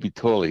short. You should be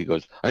taller." He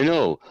goes, "I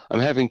know. I'm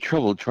having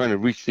trouble trying to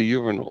reach the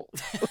urinal."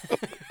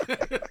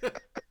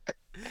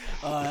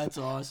 Oh, that's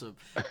awesome.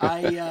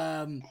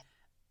 I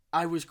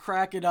I was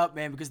cracking up,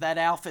 man, because that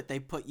outfit they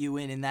put you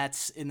in that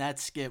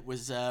skit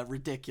was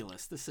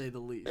ridiculous to say the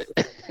least.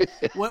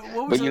 What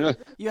was But it?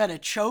 You had a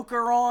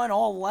choker on,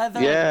 all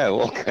leather, yeah,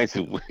 all kinds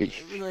of weird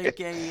like shit.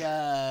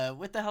 a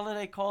what the hell do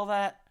they call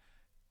that?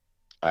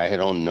 I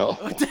don't know.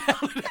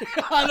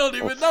 I don't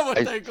even know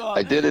what they call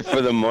I did it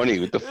for the money.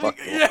 What the fuck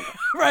do Yeah, I know?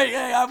 right.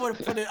 Hey, I would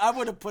have put it. I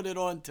would have put it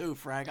on too,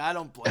 Frank. I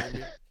don't blame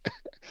you.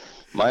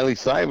 Miley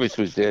Cyrus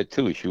was there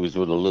too. She was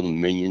with the little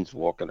minions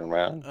walking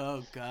around.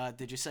 Oh God,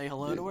 did you say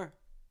hello to her?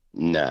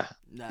 Nah,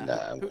 Nah. nah,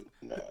 I Who? wouldn't.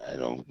 No, I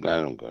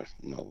don't go.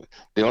 No.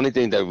 The only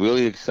thing that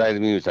really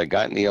excited me was I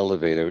got in the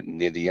elevator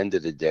near the end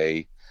of the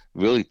day,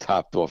 really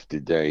topped off the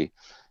day.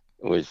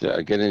 Was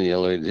I get in the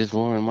elevator? There's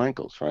Lauren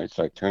Michaels, right?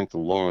 So I turn to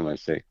Lauren. I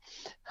say,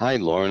 "Hi,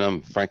 Lauren.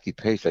 I'm Frankie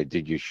Pace. I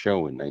did your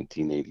show in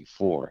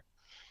 1984."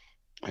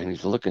 And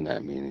he's looking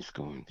at me and he's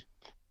going,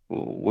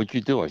 "Well, what'd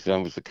you do?" I said, "I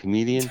was a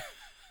comedian."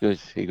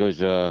 He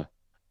goes,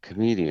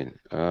 comedian.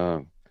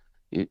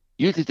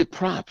 You did the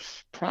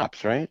props,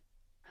 right?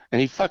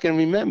 And he fucking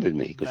remembered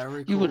me. He goes,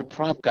 Very "You were the cool.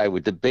 prop guy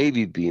with the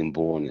baby being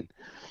born." And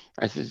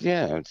I says,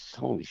 "Yeah." It's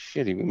holy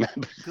shit. He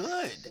remembers.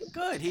 Good,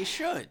 good. He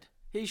should.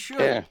 He should.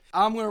 Yeah.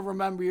 I'm gonna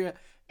remember you.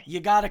 You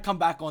got to come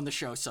back on the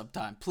show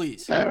sometime,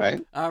 please. All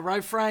right. All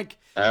right, Frank.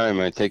 All right,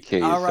 man. Take care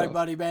of All yourself. right,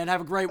 buddy, man. Have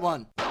a great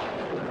one.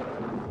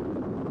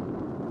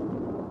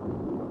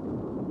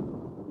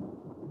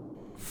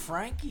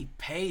 Frankie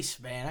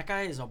Pace, man, that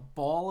guy is a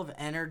ball of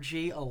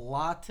energy. A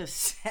lot to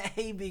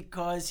say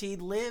because he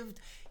lived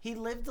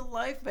a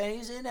life, man.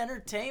 He's in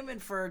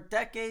entertainment for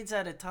decades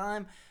at a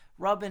time,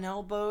 rubbing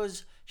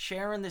elbows,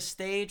 sharing the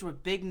stage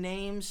with big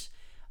names.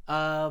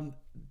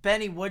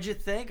 Benny, what'd you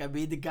think? I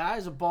mean, the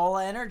guy's a ball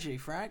of energy,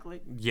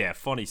 frankly. Yeah,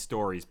 funny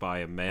stories by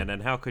him, man.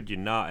 And how could you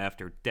not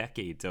after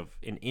decades of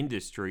an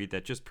industry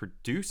that just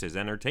produces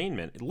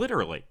entertainment?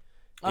 Literally.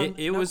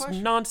 It No was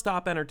question.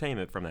 nonstop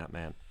entertainment from that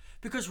man.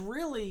 Because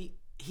really,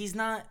 he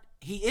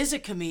is a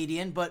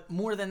comedian, but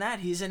more than that,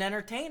 he's an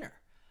entertainer.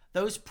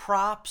 Those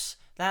props,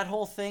 that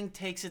whole thing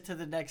takes it to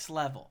the next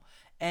level.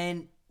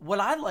 And what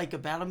I like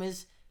about him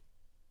is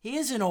he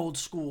is an old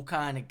school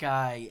kind of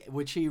guy,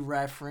 which he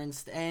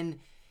referenced, and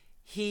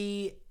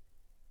he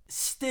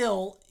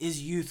still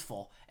is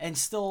youthful and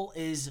still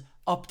is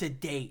up to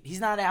date.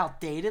 He's not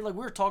outdated. Like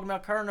we were talking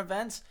about current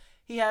events,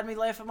 he had me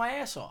laughing my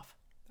ass off.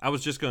 I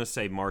was just going to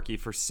say, Marky,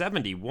 for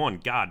 71,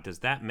 God, does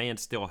that man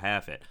still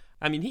have it?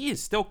 I mean, he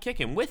is still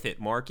kicking with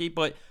it, Marky,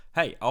 but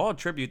hey, I'll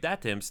attribute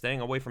that to him staying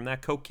away from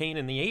that cocaine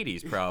in the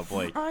 80s,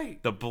 probably.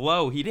 Right. The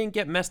blow, he didn't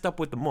get messed up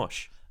with the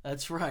mush.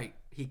 That's right.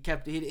 He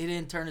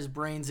didn't turn his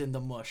brains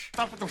into mush.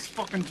 Stop with those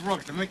fucking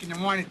drugs. They're making your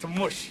mind into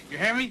mush. You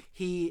hear me?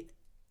 He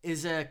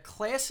is a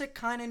classic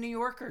kind of New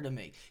Yorker to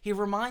me. He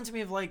reminds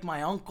me of like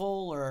my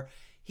uncle, or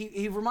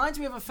he reminds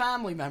me of a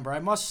family member, I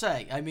must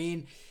say. I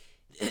mean,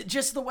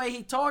 just the way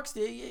he talks,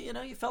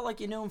 you felt like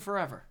you knew him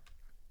forever.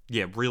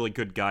 Yeah, really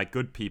good guy,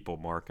 good people,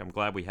 Mark. I'm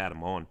glad we had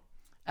him on.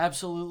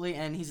 Absolutely,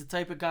 and he's the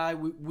type of guy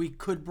we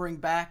could bring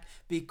back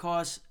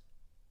because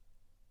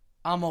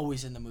I'm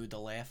always in the mood to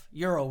laugh.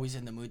 You're always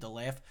in the mood to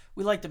laugh.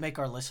 We like to make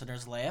our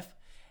listeners laugh,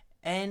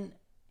 and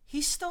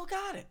he's still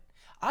got it.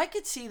 I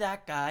could see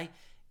that guy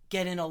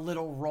getting a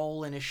little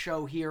role in a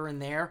show here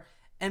and there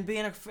and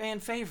being a fan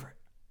favorite.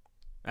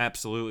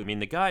 Absolutely. I mean,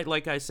 the guy,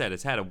 like I said,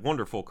 has had a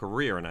wonderful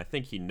career, and I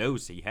think he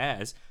knows he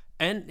has.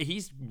 And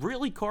he's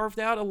really carved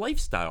out a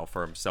lifestyle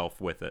for himself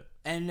with it.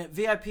 And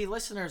VIP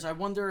listeners, I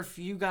wonder if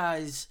you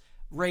guys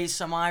raised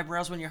some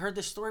eyebrows when you heard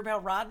the story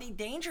about Rodney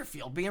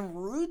Dangerfield being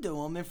rude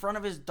to him in front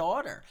of his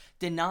daughter,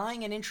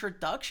 denying an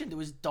introduction to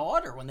his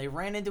daughter when they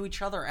ran into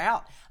each other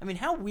out. I mean,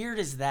 how weird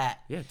is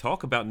that? Yeah,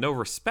 talk about no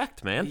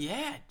respect, man.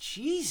 Yeah,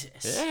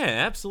 Jesus. Yeah,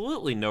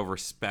 absolutely no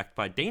respect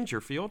by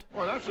Dangerfield.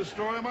 Well, that's the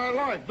story of my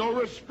life. No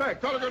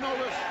respect. No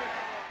respect.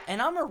 And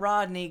I'm a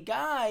Rodney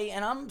guy,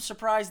 and I'm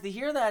surprised to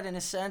hear that in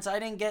a sense. I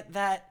didn't get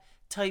that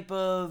type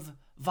of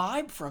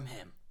vibe from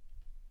him.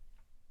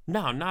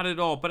 No, not at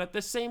all. But at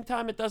the same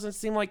time, it doesn't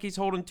seem like he's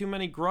holding too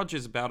many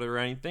grudges about it or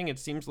anything. It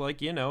seems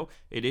like,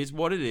 it is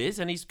what it is,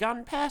 and he's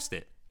gotten past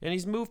it. And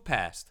he's moved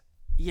past.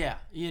 Yeah,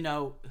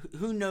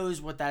 who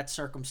knows what that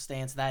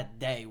circumstance that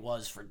day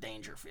was for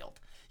Dangerfield.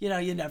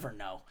 You never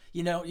know.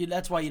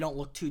 That's why you don't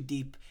look too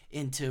deep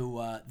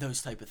into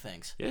those type of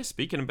things. Yeah,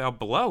 speaking about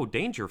below,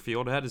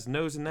 Dangerfield had his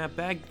nose in that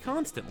bag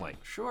constantly.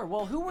 Sure.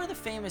 Well, who were the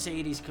famous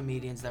 80s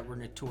comedians that were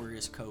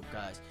notorious coke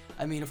guys?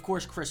 I mean, of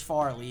course, Chris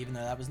Farley, even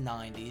though that was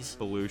 90s.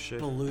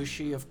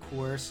 Belushi, of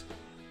course.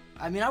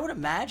 I mean, I would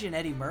imagine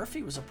Eddie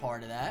Murphy was a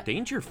part of that.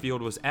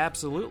 Dangerfield was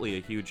absolutely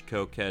a huge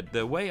cokehead.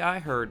 The way I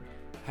heard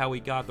how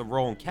he got the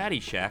role in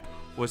Caddyshack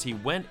was he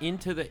went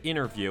into the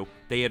interview.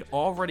 They had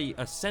already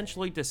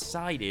essentially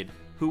decided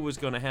who was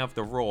going to have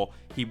the role.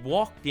 He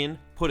walked in,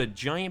 put a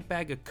giant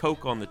bag of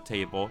coke on the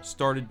table,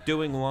 started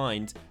doing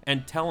lines,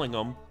 and telling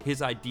them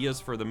his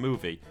ideas for the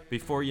movie.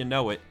 Before you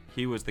know it,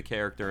 he was the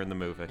character in the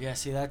movie. Yeah,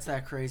 see, that's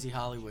that crazy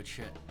Hollywood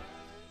shit.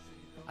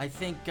 I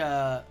think,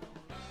 I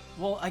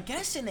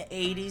guess in the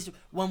 80s,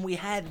 when we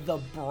had the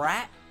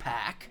Brat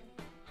Pack,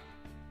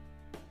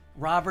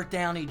 Robert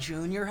Downey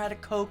Jr. had a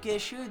coke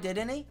issue,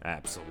 didn't he?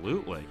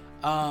 Absolutely.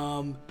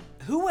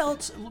 Who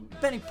else?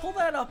 Benny, pull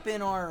that up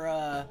in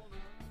our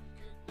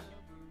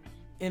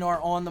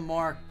On The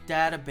Marc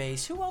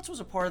database. Who else was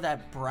a part of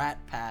that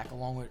Brat Pack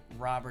along with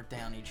Robert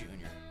Downey Jr.?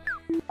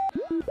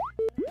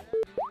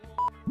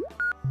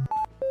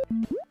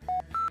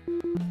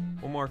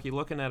 Well, Marky,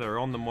 looking at our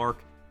On The Marc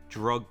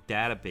drug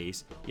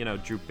database,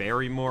 Drew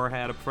Barrymore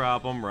had a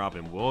problem,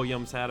 Robin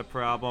Williams had a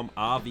problem,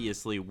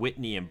 obviously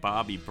Whitney and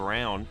Bobby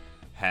Brown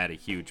had a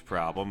huge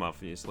problem,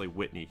 obviously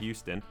Whitney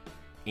Houston.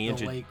 The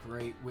late,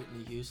 great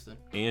Whitney Houston.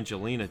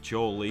 Angelina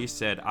Jolie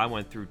said, I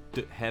went through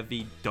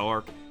heavy,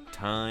 dark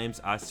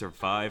times, I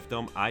survived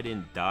them, I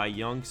didn't die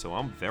young, so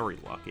I'm very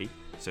lucky.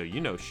 So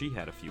she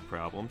had a few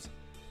problems.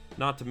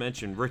 Not to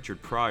mention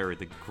Richard Pryor,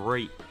 the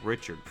great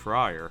Richard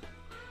Pryor.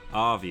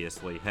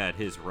 obviously had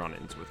his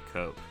run-ins with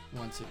coke.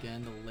 Once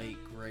again, the late,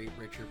 great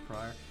Richard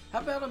Pryor. How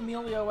about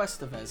Emilio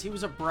Estevez? He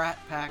was a Brat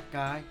Pack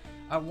guy.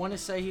 I want to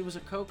say he was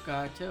a coke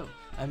guy, too.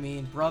 I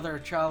mean, brother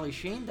Charlie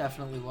Sheen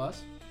definitely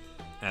was.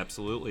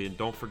 Absolutely, and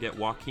don't forget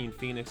Joaquin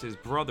Phoenix's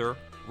brother,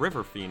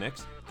 River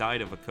Phoenix,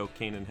 died of a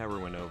cocaine and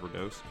heroin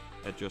overdose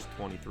at just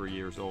 23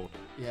 years old.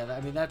 Yeah,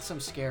 I mean, that's some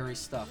scary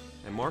stuff.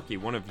 And Marky,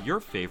 one of your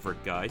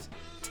favorite guys,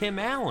 Tim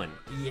Allen.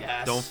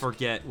 Yes. Don't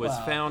forget, was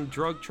found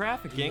drug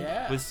trafficking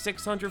with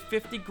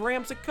 650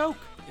 grams of coke.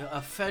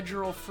 A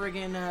federal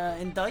friggin'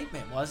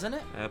 indictment, wasn't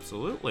it?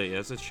 Absolutely,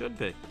 as it should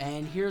be.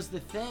 And here's the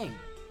thing.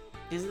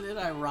 Isn't it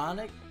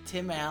ironic?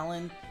 Tim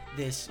Allen,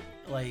 this,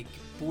 like,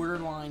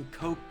 borderline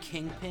coke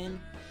kingpin,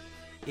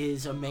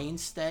 is a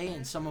mainstay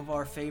in some of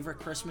our favorite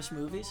Christmas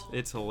movies.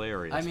 It's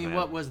hilarious, I mean, man.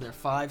 what was there?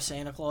 5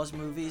 Santa Claus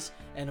movies,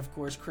 and of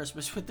course,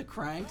 Christmas with the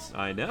Cranks.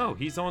 I know.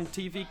 He's on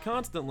TV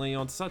constantly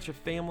on such a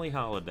family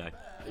holiday.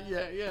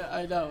 Yeah,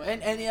 I know.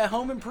 And yeah,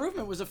 Home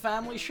Improvement was a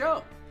family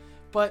show.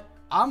 But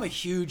I'm a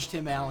huge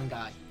Tim Allen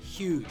guy.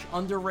 Huge.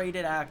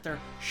 Underrated actor.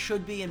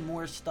 Should be in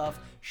more stuff.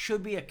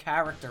 Should be a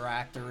character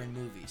actor in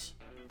movies.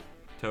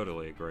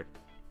 Totally agree.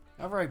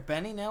 All right,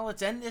 Benny, now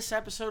let's end this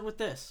episode with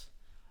this.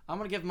 I'm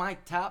going to give my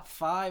top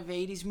 5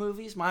 80s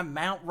movies, my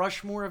Mount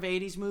Rushmore of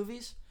 80s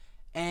movies,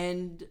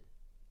 and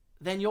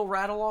then you'll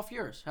rattle off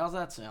yours. How's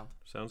that sound?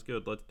 Sounds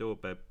good. Let's do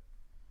it, babe.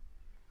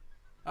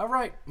 All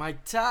right, my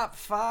top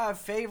 5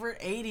 favorite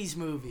 80s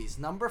movies.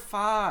 Number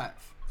 5,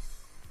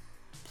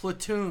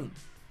 Platoon.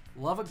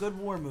 Love a good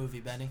war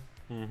movie, Benny.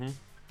 Mm-hmm.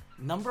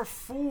 Number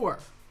 4,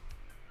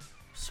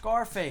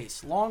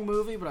 Scarface. Long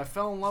movie, but I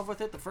fell in love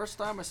with it the first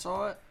time I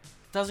saw it.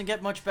 Doesn't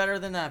get much better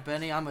than that,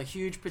 Benny. I'm a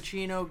huge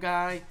Pacino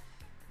guy.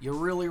 You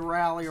really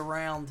rally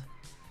around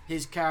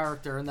his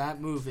character in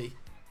that movie.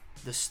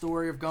 The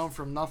story of going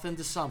from nothing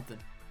to something.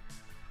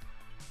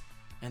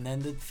 And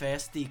then the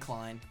fast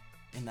decline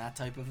in that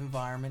type of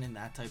environment, in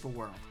that type of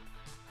world.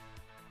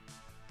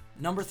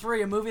 Number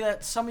 3, a movie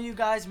that some of you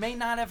guys may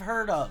not have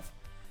heard of.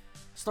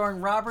 Starring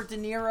Robert De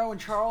Niro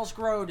and Charles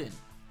Grodin.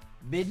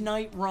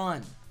 Midnight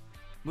Run.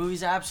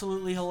 Movie's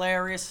absolutely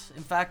hilarious.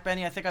 In fact,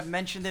 Benny, I think I've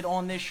mentioned it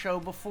on this show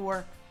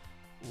before.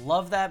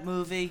 Love that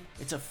movie.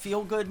 It's a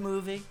feel-good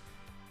movie.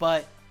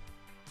 But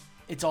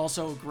it's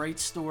also a great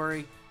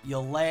story.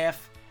 You'll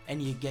laugh, and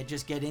you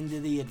just get into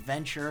the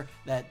adventure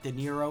that De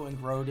Niro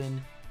and Grodin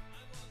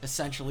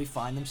essentially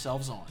find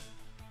themselves on.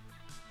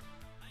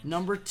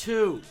 Number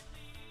 2,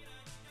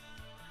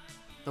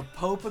 The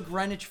Pope of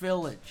Greenwich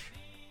Village.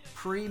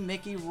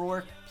 Pre-Mickey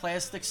Rourke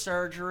plastic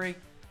surgery.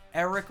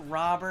 Eric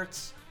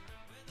Roberts.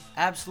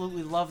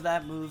 Absolutely love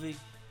that movie.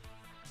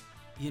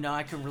 You know,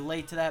 I can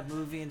relate to that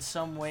movie in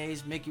some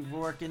ways. Mickey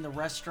Rourke in the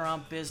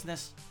restaurant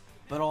business,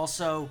 but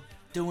also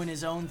doing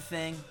his own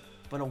thing,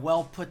 but a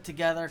well put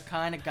together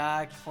kind of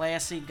guy,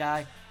 classy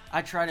guy.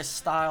 I try to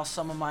style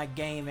some of my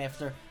game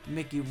after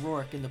Mickey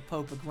Rourke in The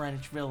Pope of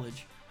Greenwich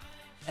Village.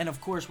 And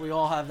of course, we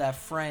all have that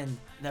friend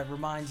that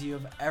reminds you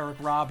of Eric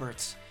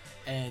Roberts.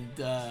 And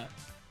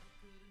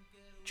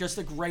just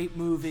a great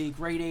movie,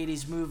 great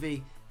 80s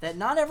movie that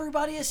not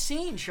everybody has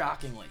seen,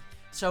 shockingly.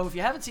 So if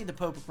you haven't seen The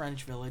Pope of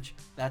Greenwich Village,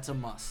 that's a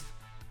must.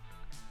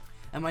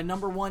 And my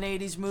number 1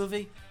 80s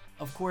movie,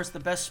 of course, the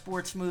best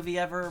sports movie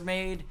ever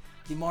made,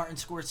 the Martin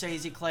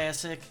Scorsese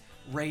classic,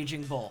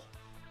 Raging Bull.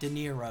 De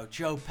Niro,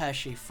 Joe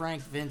Pesci,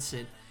 Frank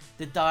Vincent,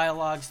 the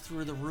dialogue's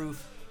through the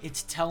roof.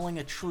 It's telling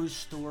a true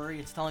story.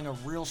 It's telling a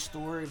real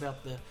story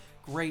about the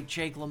great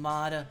Jake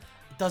LaMotta.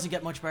 It doesn't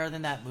get much better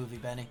than that movie,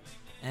 Benny.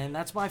 And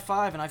that's my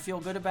 5, and I feel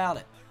good about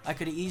it. I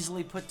could have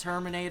easily put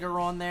Terminator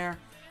on there.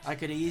 I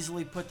could have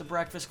easily put The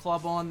Breakfast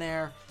Club on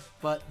there.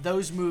 But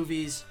those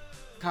movies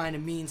kind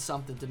of mean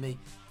something to me.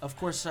 Of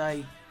course,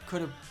 I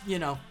could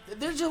have,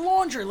 there's a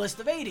laundry list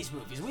of 80s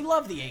movies. We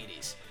love the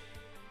 80s.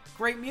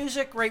 Great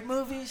music, great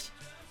movies.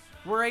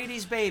 We're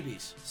 80s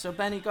babies. So,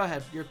 Benny, go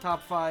ahead. Your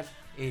top 5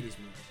 80s movies.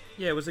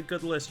 Yeah, it was a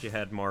good list you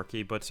had,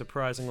 Marky, but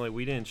surprisingly,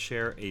 we didn't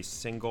share a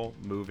single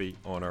movie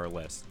on our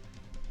list.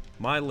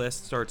 My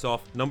list starts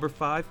off number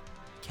 5,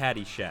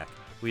 Caddyshack.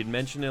 We had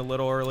mentioned it a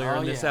little earlier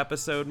in this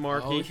episode,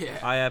 Marky. Oh, yeah.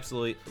 I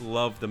absolutely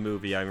love the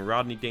movie. I mean,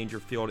 Rodney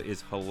Dangerfield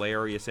is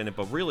hilarious in it,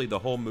 but really the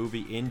whole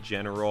movie in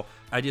general,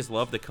 I just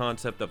love the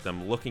concept of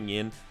them looking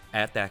in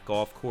at that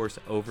golf course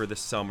over the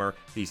summer,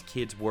 these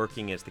kids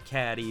working as the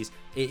caddies.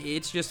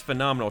 It's just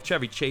phenomenal.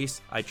 Chevy Chase,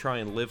 I try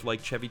and live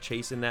like Chevy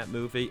Chase in that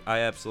movie.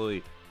 I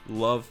absolutely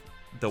love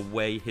the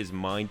way his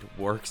mind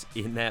works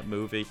in that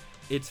movie.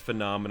 It's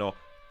phenomenal.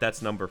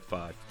 That's number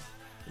 5.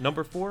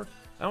 Number 4,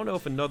 I don't know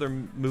if another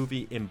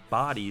movie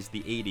embodies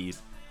the 80s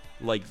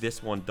like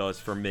this one does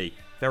for me.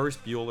 Ferris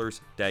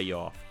Bueller's Day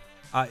Off.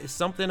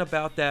 Something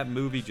about that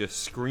movie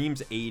just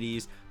screams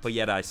 80s, but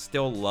yet I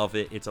still love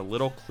it. It's a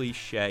little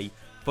cliche,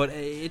 but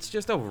it's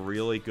just a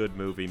really good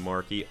movie,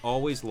 Marky.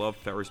 Always loved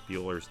Ferris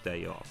Bueller's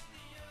Day Off.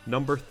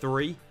 Number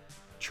 3,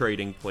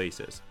 Trading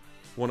Places.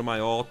 One of my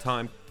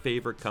all-time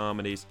favorite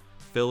comedies,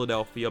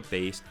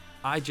 Philadelphia-based.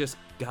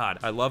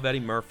 I love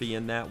Eddie Murphy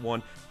in that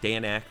one.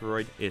 Dan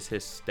Aykroyd is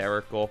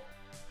hysterical.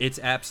 It's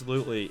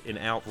absolutely an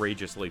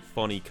outrageously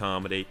funny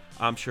comedy.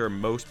 I'm sure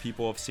most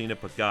people have seen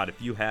it, but God,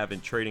 if you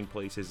haven't, Trading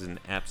Places is an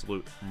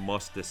absolute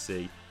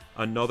must-to-see.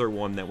 Another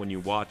one that when you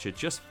watch it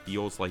just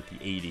feels like the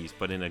 80s,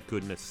 but in a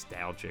good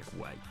nostalgic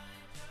way.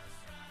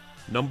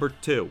 Number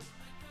 2,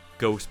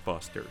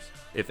 Ghostbusters.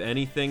 If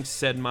anything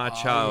said my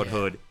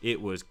childhood,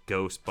 it was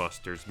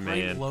Ghostbusters,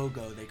 man. Great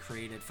logo they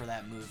created for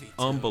that movie, too.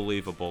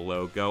 Unbelievable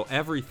logo.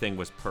 Everything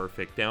was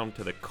perfect, down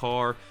to the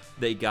car.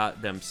 They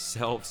got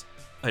themselves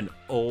an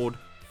old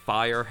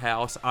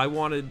firehouse. I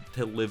wanted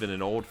to live in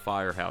an old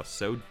firehouse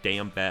so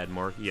damn bad,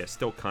 Marky. I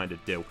still kind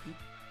of do.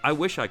 I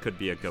wish I could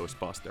be a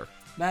Ghostbuster.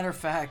 Matter of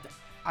fact,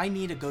 I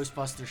need a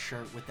Ghostbusters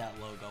shirt with that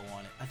logo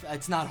on it.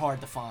 It's not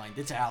hard to find.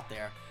 It's out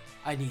there.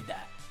 I need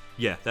that.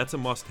 Yeah, that's a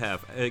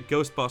must-have.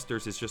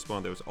 Ghostbusters is just one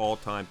of those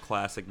all-time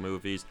classic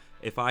movies.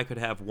 If I could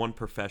have one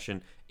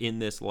profession in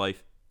this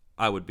life,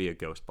 I would be a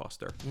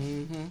Ghostbuster.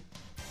 Mm-hmm.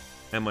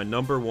 And my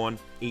number 1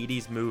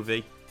 80s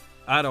movie,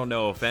 I don't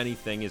know if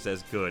anything is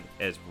as good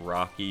as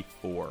Rocky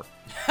IV.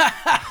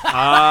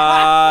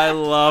 I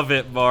love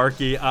it,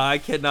 Marky. I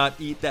cannot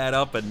eat that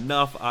up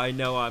enough. I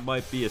know I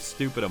might be a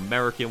stupid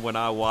American when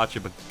I watch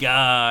it, but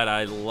God,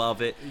 I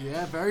love it.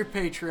 Yeah, very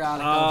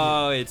patriotic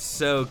of you. It's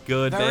so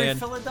good, very man.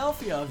 Very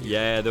Philadelphia of you.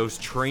 Yeah, those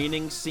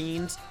training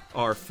scenes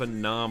are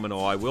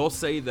phenomenal. I will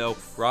say, though,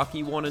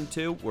 Rocky 1 and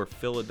 2 were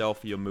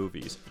Philadelphia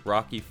movies.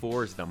 Rocky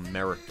 4 is an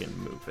American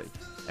movie.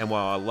 And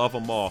while I love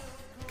them all,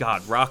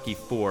 God, Rocky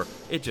 4,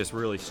 it just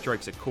really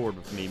strikes a chord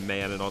with me,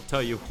 man. And I'll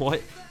tell you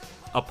what,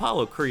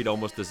 Apollo Creed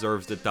almost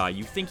deserves to die.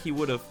 You think he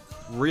would have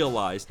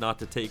realized not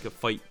to take a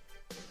fight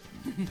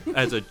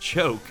as a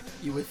joke?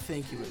 You would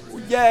think he would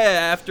realize. Yeah,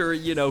 after,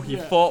 he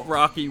fought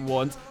Rocky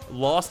once,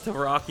 lost to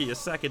Rocky a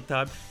second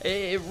time.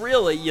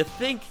 Really, you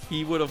think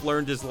he would have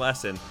learned his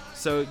lesson.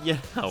 So,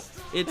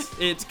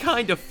 it's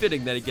kind of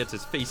fitting that he gets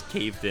his face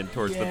caved in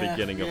towards the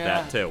beginning of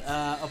that, too.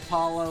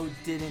 Apollo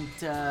didn't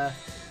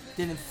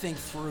think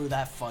through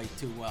that fight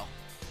too well.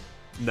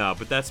 No,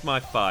 but that's my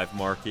 5,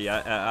 Marky.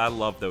 I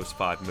love those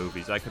 5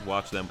 movies. I could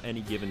watch them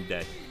any given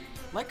day.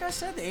 Like I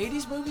said, the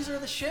 80s movies are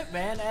the shit,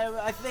 man.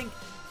 I think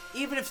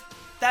even if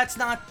that's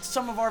not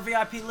some of our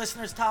VIP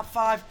listeners' top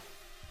 5,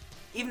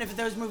 even if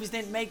those movies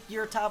didn't make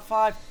your top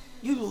 5,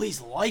 you at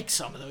least like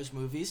some of those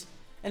movies.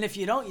 And if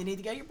you don't, you need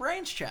to get your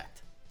brains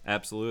checked.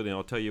 Absolutely. And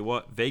I'll tell you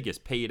what, Vegas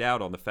paid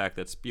out on the fact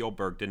that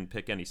Spielberg didn't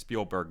pick any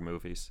Spielberg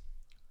movies.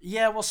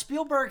 Yeah, well,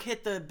 Spielberg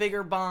hit the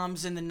bigger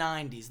bombs in the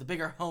 90s, the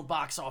bigger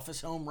box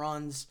office home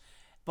runs.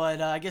 But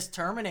I guess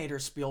Terminator,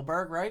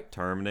 Spielberg, right?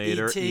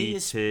 Terminator,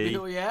 E.T.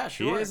 Yeah,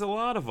 sure. He has a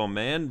lot of them,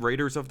 man.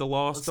 Raiders of the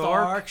Lost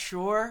Ark,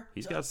 sure.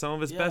 He's got some of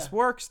his best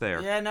works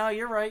there. Yeah, no,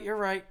 you're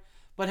right.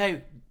 But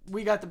hey,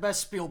 we got the best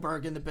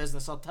Spielberg in the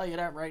business. I'll tell you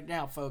that right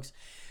now, folks.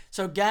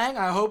 So, gang,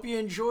 I hope you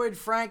enjoyed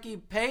Frankie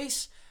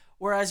Pace,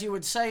 or as you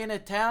would say in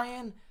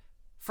Italian,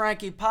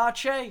 Frankie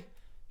Pace.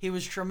 He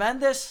was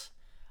tremendous.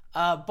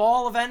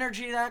 Ball of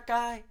energy, that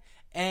guy.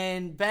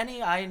 And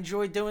Benny, I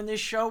enjoyed doing this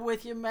show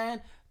with you,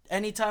 man.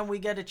 Anytime we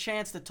get a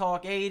chance to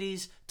talk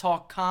 80s,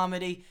 talk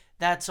comedy,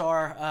 that's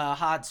our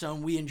hot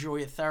zone. We enjoy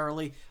it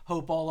thoroughly.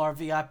 Hope all our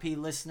VIP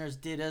listeners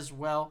did as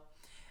well.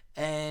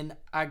 And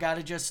I got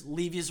to just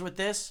leave you with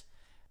this.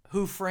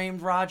 Who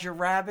Framed Roger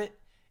Rabbit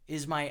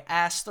is my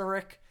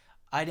asterisk.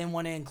 I didn't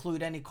want to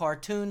include any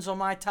cartoons on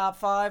my top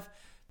 5,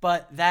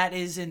 but that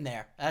is in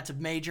there. That's a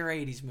major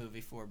 80s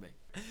movie for me.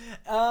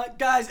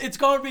 Guys, it's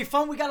going to be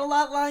fun. We got a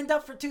lot lined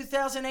up for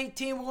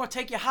 2018. We're going to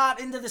take you hot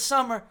into the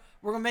summer.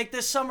 We're going to make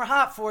this summer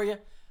hot for you,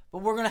 but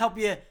we're going to help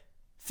you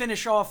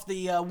finish off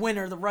the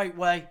winter the right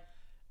way.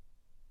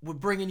 We're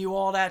bringing you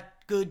all that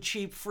good,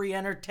 cheap, free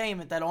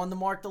entertainment that On The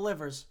Marc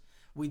delivers.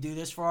 We do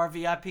this for our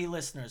VIP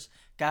listeners.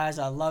 Guys,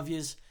 I love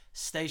yous.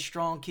 Stay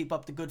strong. Keep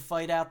up the good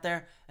fight out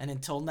there. And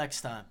until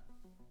next time,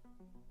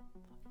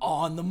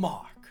 On The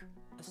Marc.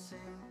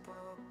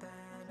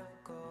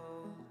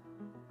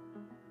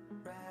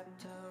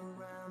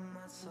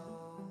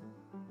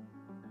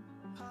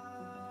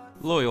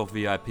 Loyal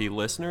VIP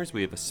listeners,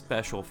 we have a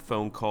special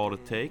phone call to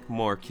take.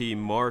 Marquee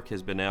Mark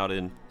has been out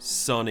in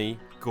sunny,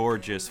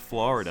 gorgeous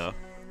Florida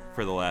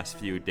for the last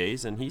few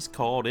days, and he's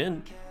called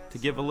in to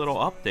give a little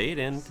update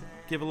and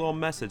give a little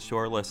message to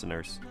our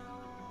listeners.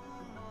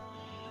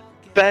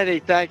 Benny,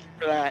 thank you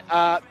for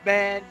that.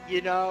 Man,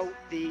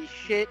 the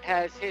shit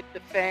has hit the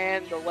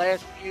fan the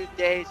last few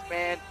days,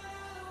 man.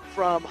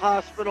 From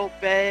hospital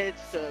beds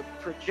to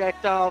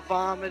projectile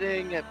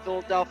vomiting at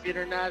Philadelphia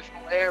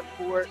International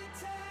Airport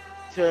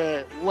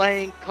to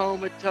laying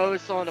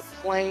comatose on a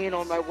plane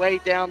on my way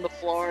down to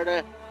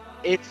Florida.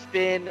 It's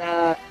been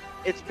a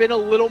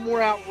little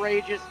more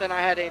outrageous than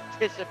I had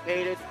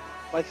anticipated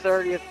my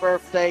 30th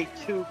birthday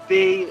to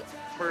be,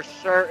 for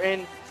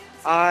certain.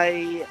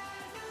 I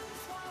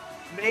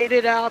made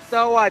it out,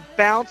 though. I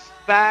bounced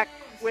back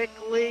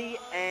quickly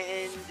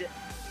and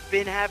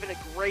been having a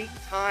great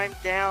time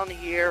down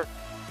here.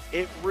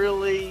 It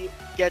really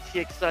gets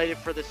you excited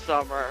for the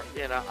summer.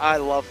 I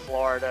love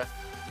Florida.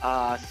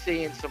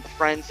 Seeing some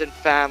friends and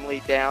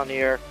family down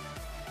here,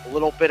 a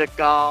little bit of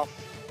golf,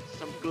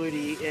 some good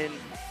eating,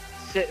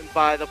 sitting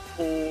by the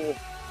pool,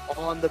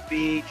 on the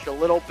beach, a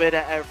little bit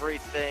of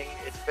everything.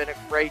 It's been a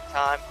great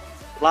time.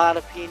 A lot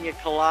of pina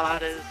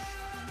coladas.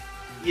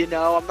 You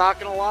know, I'm not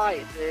going to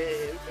lie.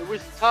 It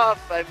was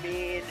tough. I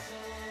mean,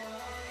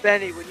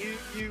 Benny, when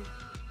you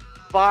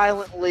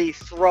violently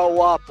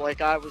throw up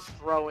like I was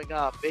throwing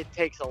up, it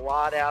takes a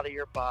lot out of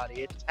your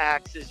body. It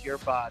taxes your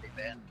body,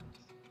 man.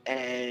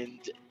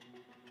 And,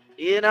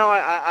 you know,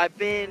 I've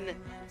been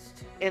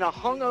in a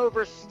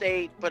hungover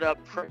state, but a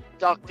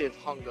productive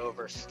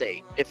hungover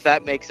state, if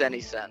that makes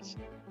any sense.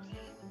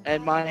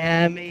 And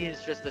Miami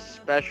is just a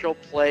special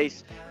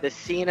place. The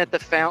scene at the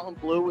Fountain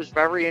Blue was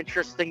very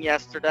interesting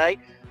yesterday.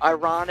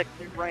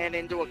 Ironically, ran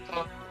into a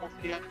couple of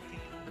the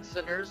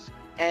listeners,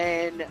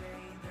 and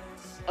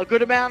a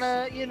good amount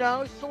of, you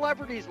know,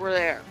 celebrities were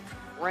there.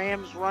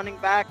 Rams running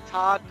back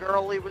Todd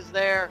Gurley was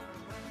there.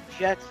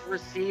 Jets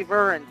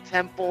receiver and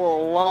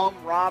Temple alum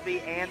Robbie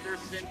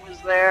Anderson was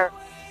there.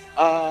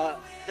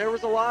 There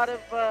was a lot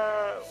of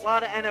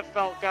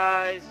NFL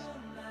guys,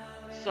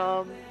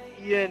 some,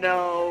 you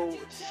know,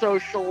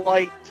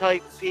 socialite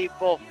type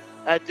people.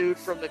 That dude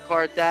from the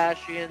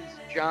Kardashians,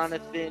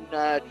 Jonathan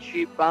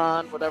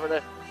Cheban, whatever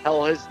the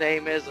hell his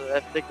name is.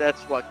 I think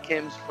that's what,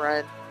 Kim's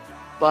friend.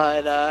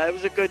 But it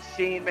was a good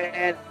scene,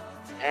 man,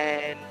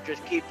 and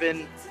just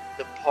keeping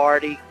the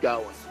party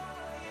going.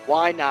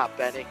 Why not,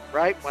 Benny?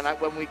 Right?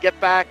 When we get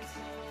back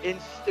in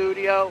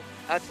studio,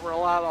 that's where a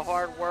lot of the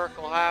hard work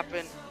will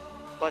happen.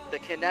 But the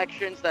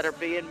connections that are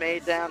being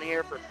made down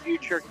here for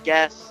future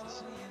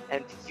guests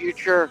and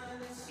future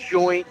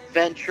joint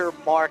venture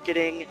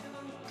marketing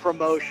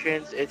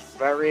promotions, it's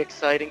very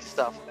exciting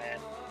stuff, man.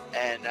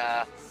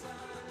 And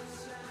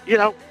you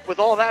know, with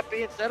all that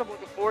being said, I'm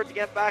looking forward to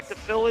getting back to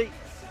Philly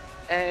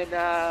and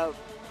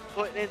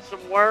putting in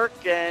some work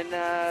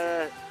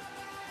and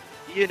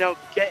you know,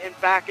 getting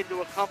back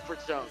into a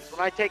comfort zone.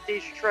 When I take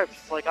these trips,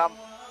 it's like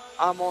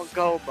I'm on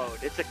go mode.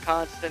 It's a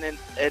constant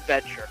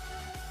adventure.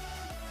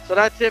 So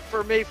that's it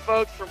for me,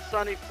 folks, from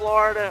sunny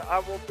Florida. I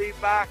will be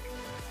back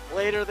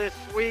later this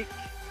week.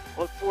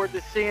 Look forward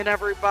to seeing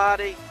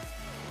everybody.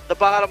 The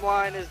bottom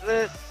line is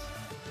this: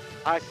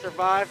 I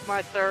survived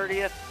my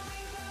 30th.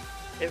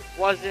 It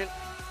wasn't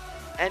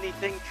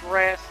anything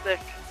drastic.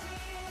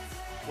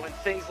 When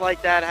things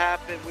like that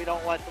happen, we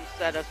don't let them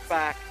set us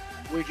back.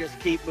 We just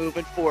keep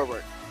moving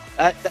forward.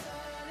 That's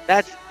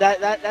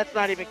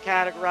not even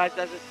categorized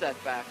as a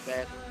setback,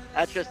 man.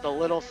 That's just a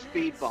little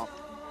speed bump.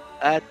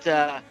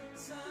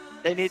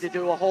 They need to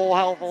do a whole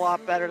hell of a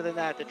lot better than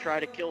that to try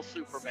to kill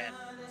Superman.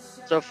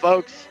 So,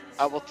 folks,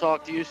 I will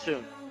talk to you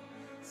soon.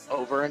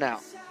 Over and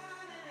out. Sun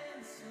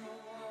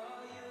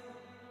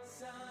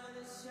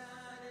is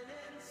shining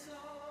and so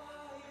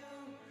are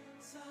you.